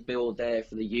trying to build there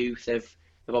for the youth. They've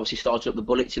obviously started up the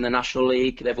Bullets in the National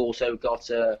League. They've also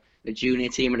got a junior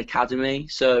team and academy.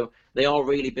 So they are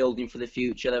really building for the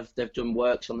future. They've done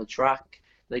works on the track.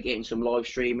 They're getting some live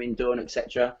streaming done,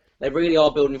 etc. They really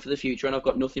are building for the future, and I've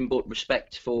got nothing but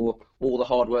respect for all the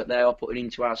hard work they are putting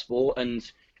into our sport. And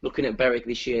looking at Berwick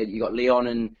this year, you got Leon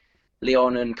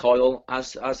and Kyle.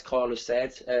 As Kyle has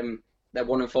said, they're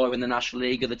 1 and 5 in the National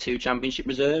League, are the 2 championship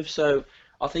reserves. So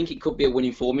I think it could be a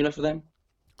winning formula for them.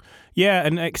 Yeah,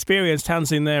 and experienced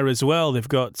hands in there as well. They've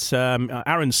got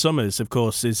Aaron Summers, of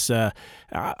course. I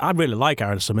really like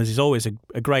Aaron Summers. He's always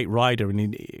a great rider, and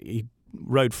he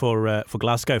rode for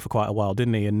Glasgow for quite a while,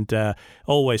 didn't he? And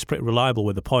always pretty reliable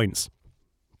with the points.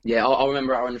 Yeah, I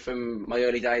remember Aaron from my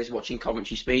early days watching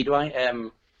Coventry Speedway.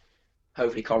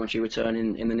 Hopefully Coventry return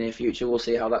in the near future. We'll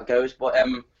see how that goes. But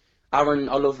Aaron,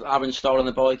 I love Aaron's style on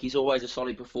the bike. He's always a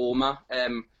solid performer.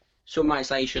 Some might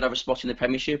say he should have a spot in the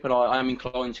Premiership, and I am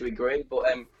inclined to agree. But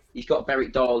he's got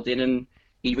Berwick dialed in, and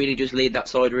he really does lead that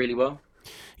side really well.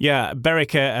 Yeah,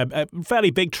 Berwick, a fairly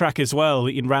big track as well,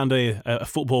 around a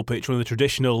football pitch, one of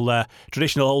the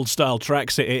traditional old-style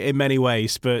tracks in many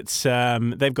ways. But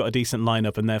they've got a decent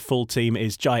lineup, and their full team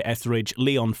is Jai Etheridge,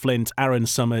 Leon Flint, Aaron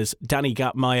Summers, Danny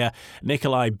Gapmeyer,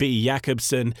 Nikolai B.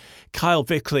 Jakobsen, Kyle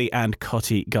Bickley, and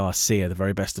Cotty Garcia. The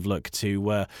very best of luck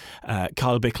to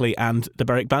Kyle Bickley and the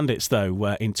Berwick Bandits,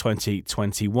 though, in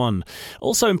 2021.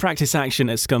 Also in practice action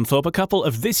at Scunthorpe, a couple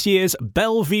of this year's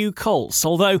Bellevue Colts,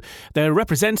 although they're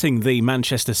representing the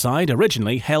Manchester side,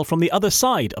 originally hail from the other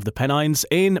side of the Pennines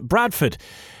in Bradford.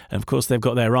 And of course, they've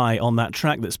got their eye on that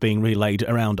track that's being relayed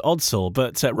around Odsall.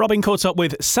 But Robin caught up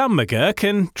with Sam McGurk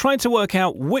and tried to work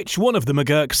out which one of the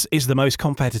McGurks is the most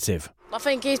competitive. I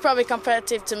think he's probably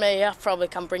competitive to me. I probably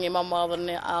can bring him on more than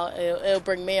he'll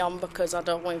bring me on, because I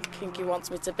don't think he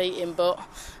wants me to beat him, but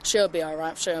she'll be all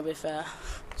right, she'll be fair.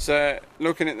 So,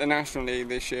 looking at the National League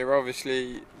this year,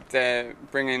 obviously they're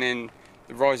bringing in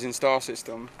the Rising Star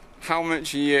system. How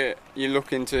much are you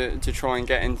looking to try and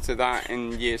get into that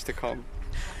in years to come?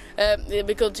 It'd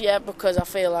be good, because I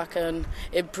feel I can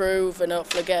improve and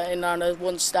hopefully get in on a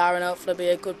 1 star and hopefully be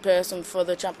a good person for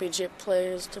the championship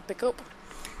players to pick up.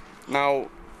 Now,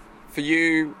 for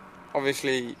you,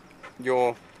 obviously,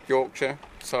 you're Yorkshire,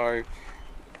 so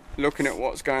looking at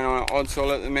what's going on at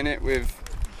Oddsall at the minute with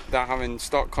they're having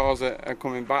stock cars that are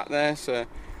coming back there, so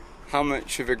how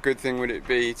much of a good thing would it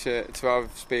be to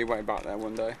have Speedway back there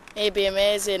one day? It'd be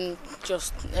amazing,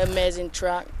 just an amazing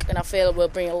track, and I feel it will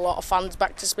bring a lot of fans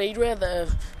back to Speedway that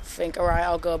think, alright,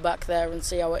 I'll go back there and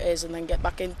see how it is and then get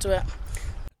back into it.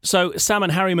 So Sam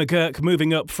and Harry McGurk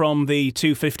moving up from the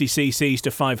 250cc's to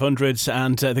 500s,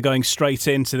 and they're going straight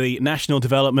into the National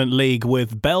Development League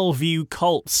with Bellevue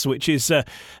Colts, which is a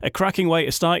cracking way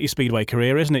to start your Speedway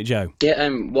career, isn't it, Joe? Yeah,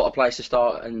 what a place to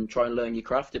start and try and learn your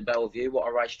craft at Bellevue. What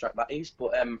a racetrack that is.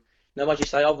 But no, as you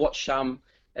say, I've watched Sam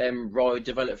ride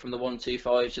develop from the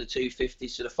 125 to the 250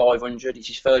 to the 500. It's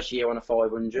his first year on a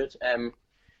 500.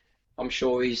 I'm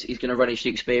sure he's going to relish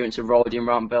the experience of riding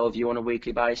around Bellevue on a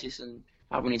weekly basis, and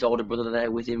having his older brother there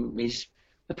with him is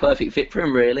a perfect fit for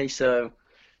him, really. So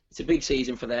it's a big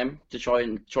season for them to try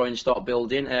and start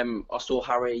building. I saw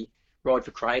Harry ride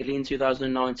for Cradley in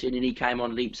 2019, and he came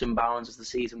on leaps and bounds as the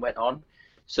season went on.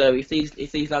 So if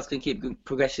these lads can keep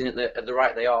progressing at the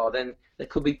rate they are, then there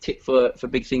could be tip for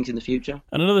big things in the future.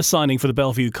 And another signing for the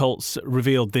Bellevue Colts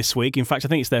revealed this week. In fact, I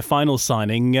think it's their final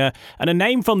signing. And a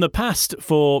name from the past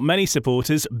for many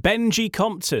supporters, Benji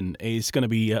Compton, is going to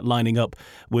be lining up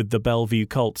with the Bellevue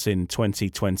Colts in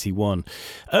 2021.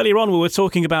 Earlier on, we were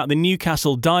talking about the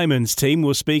Newcastle Diamonds team. We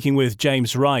were speaking with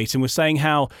James Wright, and we're saying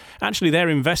how actually they're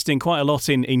investing quite a lot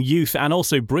in youth and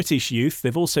also British youth.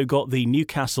 They've also got the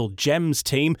Newcastle Gems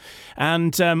team.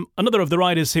 And another of the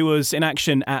riders who was in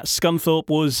action at Scunthorpe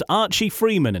was Archie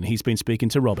Freeman, and he's been speaking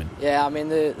to Robin. Yeah, I mean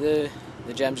the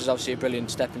Gems is obviously a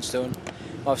brilliant stepping stone.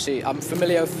 Obviously, I'm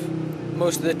familiar with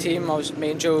most of the team.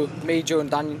 Joe, and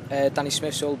Danny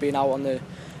Smith's all been out on the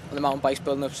mountain bikes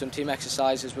building up some team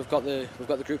exercises. We've got the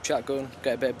group chat going,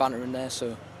 get a bit of banter in there, so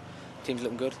the team's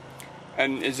looking good.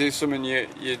 And is this something you're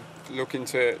looking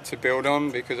to build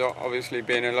on? Because obviously,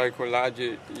 being a local lad,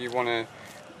 you want to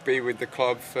be with the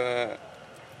club for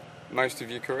most of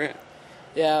your career.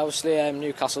 Yeah, obviously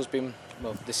Newcastle's been,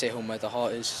 well, they say home where the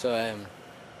heart is, so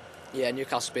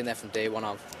Newcastle's been there from day one.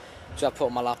 I've put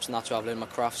on my laps and that's where I've learned my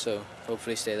craft, so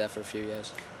hopefully stay there for a few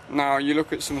years. Now you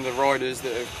look at some of the riders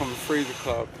that have come through the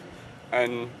club,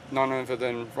 and none other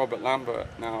than Robert Lambert.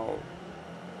 Now,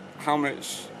 how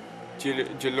much do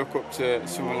you look up to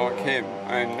someone like him,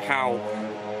 and how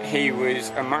he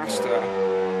was a master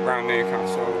around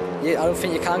Newcastle? Yeah, I don't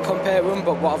think you can compare with him,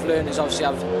 but what I've learned is obviously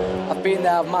I've been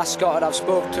there, I've mascotted, I've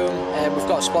spoken to him, we've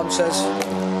got sponsors,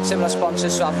 similar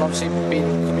sponsors, so I've obviously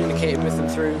been communicating with them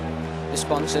through the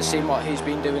sponsors, seeing what he's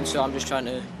been doing, so I'm just trying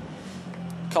to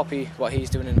copy what he's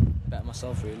doing and better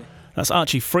myself, really. That's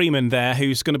Archie Freeman there,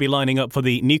 who's going to be lining up for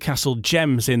the Newcastle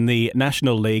Gems in the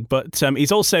National League. But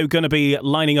he's also going to be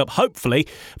lining up, hopefully,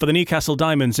 for the Newcastle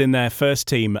Diamonds in their first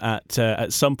team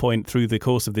at some point through the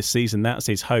course of this season. That's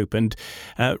his hope. And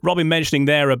Robin mentioning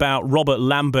there about Robert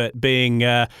Lambert being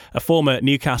a former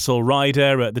Newcastle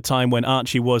rider at the time when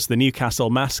Archie was the Newcastle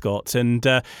mascot, and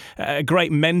a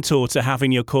great mentor to have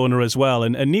in your corner as well.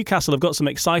 And Newcastle have got some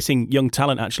exciting young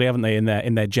talent, actually, haven't they,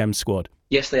 in their Gems squad?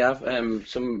 Yes, they have.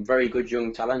 Some very good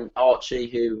young talent. Archie,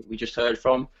 who we just heard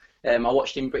from, I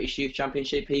watched him British Youth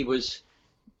Championship. He was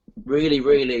really,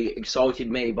 really excited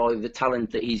me by the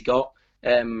talent that he's got.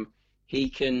 I know he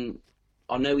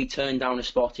turned down a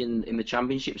spot in the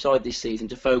Championship side this season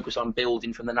to focus on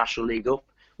building from the National League up,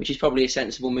 which is probably a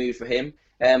sensible move for him.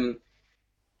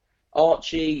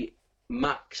 Archie,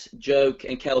 Max, Joke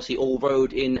and Kelsey all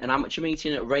rode in an amateur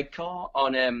meeting at Redcar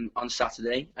on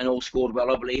Saturday and all scored well,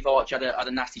 I believe. Archie had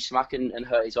a nasty smack and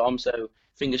hurt his arm, so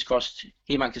fingers crossed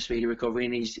he makes a speedy recovery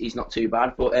and he's not too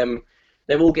bad. But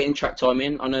they're all getting track time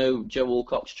in. I know Joe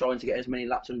Alcock's trying to get as many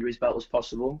laps under his belt as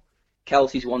possible.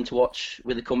 Kelsey's one to watch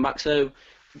with a comeback, so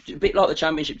a bit like the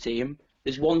Championship team,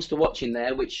 there's ones to watch in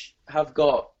there which have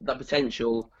got that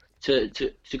potential to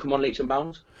come on leaps and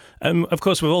bounds. Of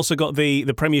course, we've also got the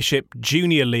Premiership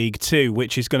Junior League too,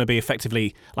 which is going to be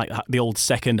effectively like the old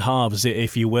second halves,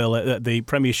 if you will, at the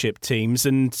Premiership teams.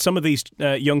 And some of these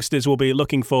youngsters will be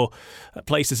looking for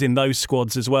places in those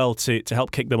squads as well to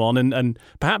help kick them on, and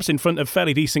perhaps in front of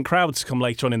fairly decent crowds come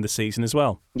later on in the season as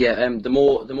well. Yeah, the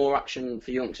more action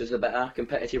for youngsters, the better.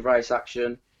 Competitive race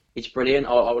action, it's brilliant.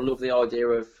 I love the idea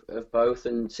of both,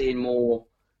 and seeing more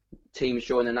teams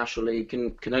join the National League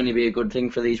can only be a good thing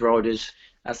for these riders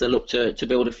as they look to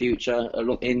build a future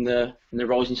in the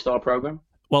Rising Star programme.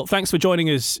 Well, thanks for joining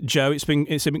us, Joe. It's been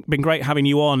great having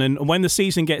you on. And when the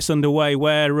season gets underway,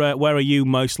 where are you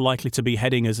most likely to be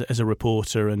heading as a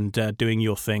reporter and doing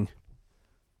your thing?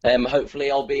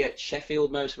 Hopefully, I'll be at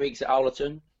Sheffield most weeks at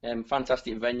Owlerton.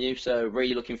 Fantastic venue, so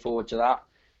really looking forward to that.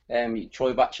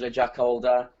 Troy Batchelor, Jack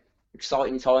Holder,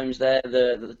 exciting times there.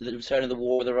 The return of the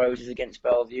War of the Roses against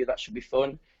Bellevue, that should be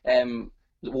fun.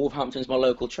 Wolverhampton's my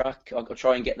local track. I'll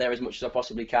try and get there as much as I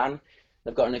possibly can.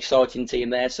 They've got an exciting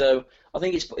team there, so I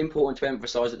think it's important to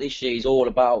emphasise that this year is all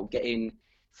about getting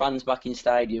fans back in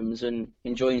stadiums and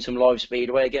enjoying some live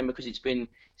speedway again, because it's been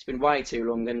way too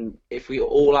long. And if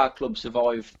all our clubs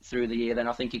survive through the year, then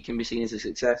I think it can be seen as a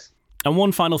success. And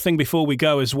one final thing before we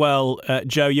go as well,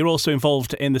 Joe, you're also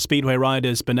involved in the Speedway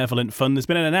Riders Benevolent Fund. There's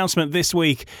been an announcement this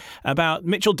week about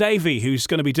Mitchell Davey, who's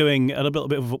going to be doing a little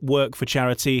bit of work for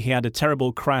charity. He had a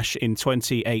terrible crash in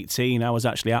 2018. I was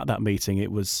actually at that meeting.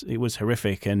 It was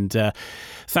horrific, and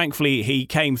thankfully he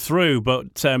came through,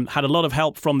 but had a lot of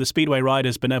help from the Speedway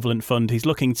Riders Benevolent Fund. He's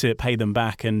looking to pay them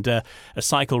back, and a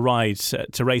cycle ride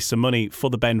to raise some money for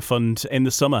the Ben Fund in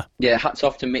the summer. Yeah, hats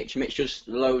off to Mitch. Mitch does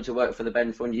loads of work for the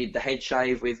Ben Fund. You did the head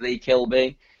shave with Lee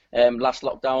Kilby last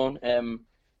lockdown.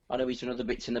 I know he's done other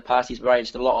bits in the past. He's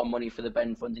raised a lot of money for the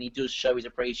Ben Fund, and he does show his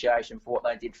appreciation for what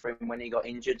they did for him when he got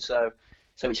injured. So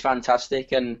it's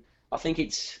fantastic, and I think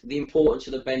it's the importance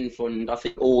of the Ben Fund. I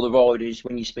think all the riders,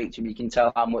 when you speak to them, you can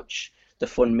tell how much the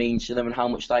fund means to them and how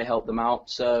much they help them out.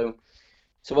 So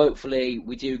hopefully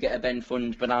we do get a Ben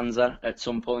Fund bonanza at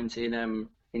some point in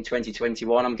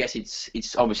 2021. I'm guessing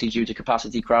it's obviously due to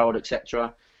capacity, crowd,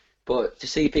 etc. But to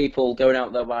see people going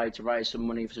out their way to raise some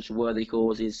money for such a worthy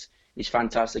cause is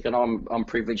fantastic, and I'm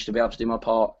privileged to be able to do my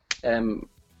part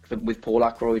with Paul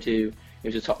Ackroyd,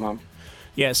 who's a top man.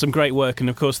 Yeah, some great work,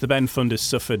 and of course the Ben Fund has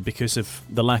suffered because of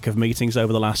the lack of meetings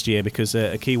over the last year, because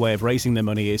a key way of raising their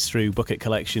money is through bucket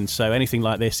collections. So anything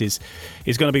like this is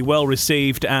going to be well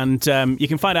received, and you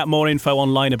can find out more info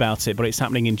online about it, but it's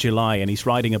happening in July, and he's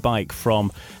riding a bike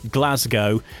from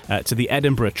Glasgow to the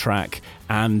Edinburgh track,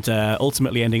 and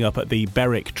ultimately ending up at the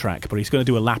Berwick track, but he's going to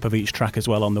do a lap of each track as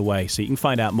well on the way. So you can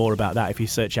find out more about that if you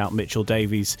search out Mitchell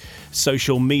Davies'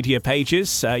 social media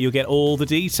pages. You'll get all the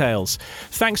details.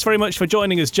 Thanks very much for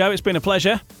joining us, Joe. It's been a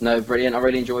pleasure. No, brilliant. I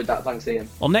really enjoyed that. Thanks, Ian.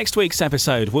 On next week's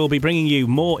episode, we'll be bringing you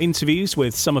more interviews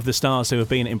with some of the stars who have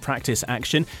been in practice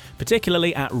action,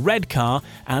 particularly at Redcar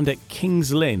and at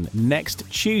Kings Lynn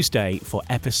next Tuesday for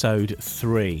episode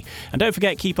 3. And don't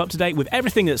forget, keep up to date with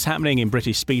everything that's happening in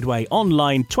British Speedway online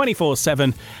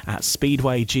 24/7 at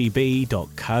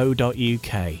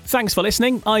speedwaygb.co.uk. Thanks for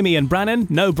listening. I'm Ian Brannan.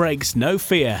 No Brakes, No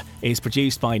Fear is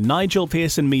produced by Nigel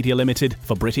Pearson Media Limited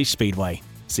for British Speedway.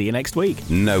 See you next week.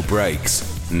 No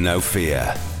Brakes, No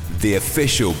Fear. The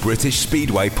official British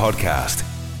Speedway podcast.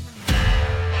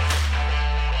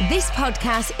 This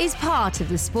podcast is part of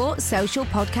the Sports Social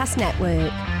Podcast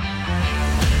Network.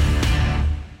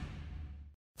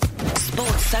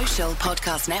 Sports Social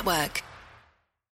Podcast Network.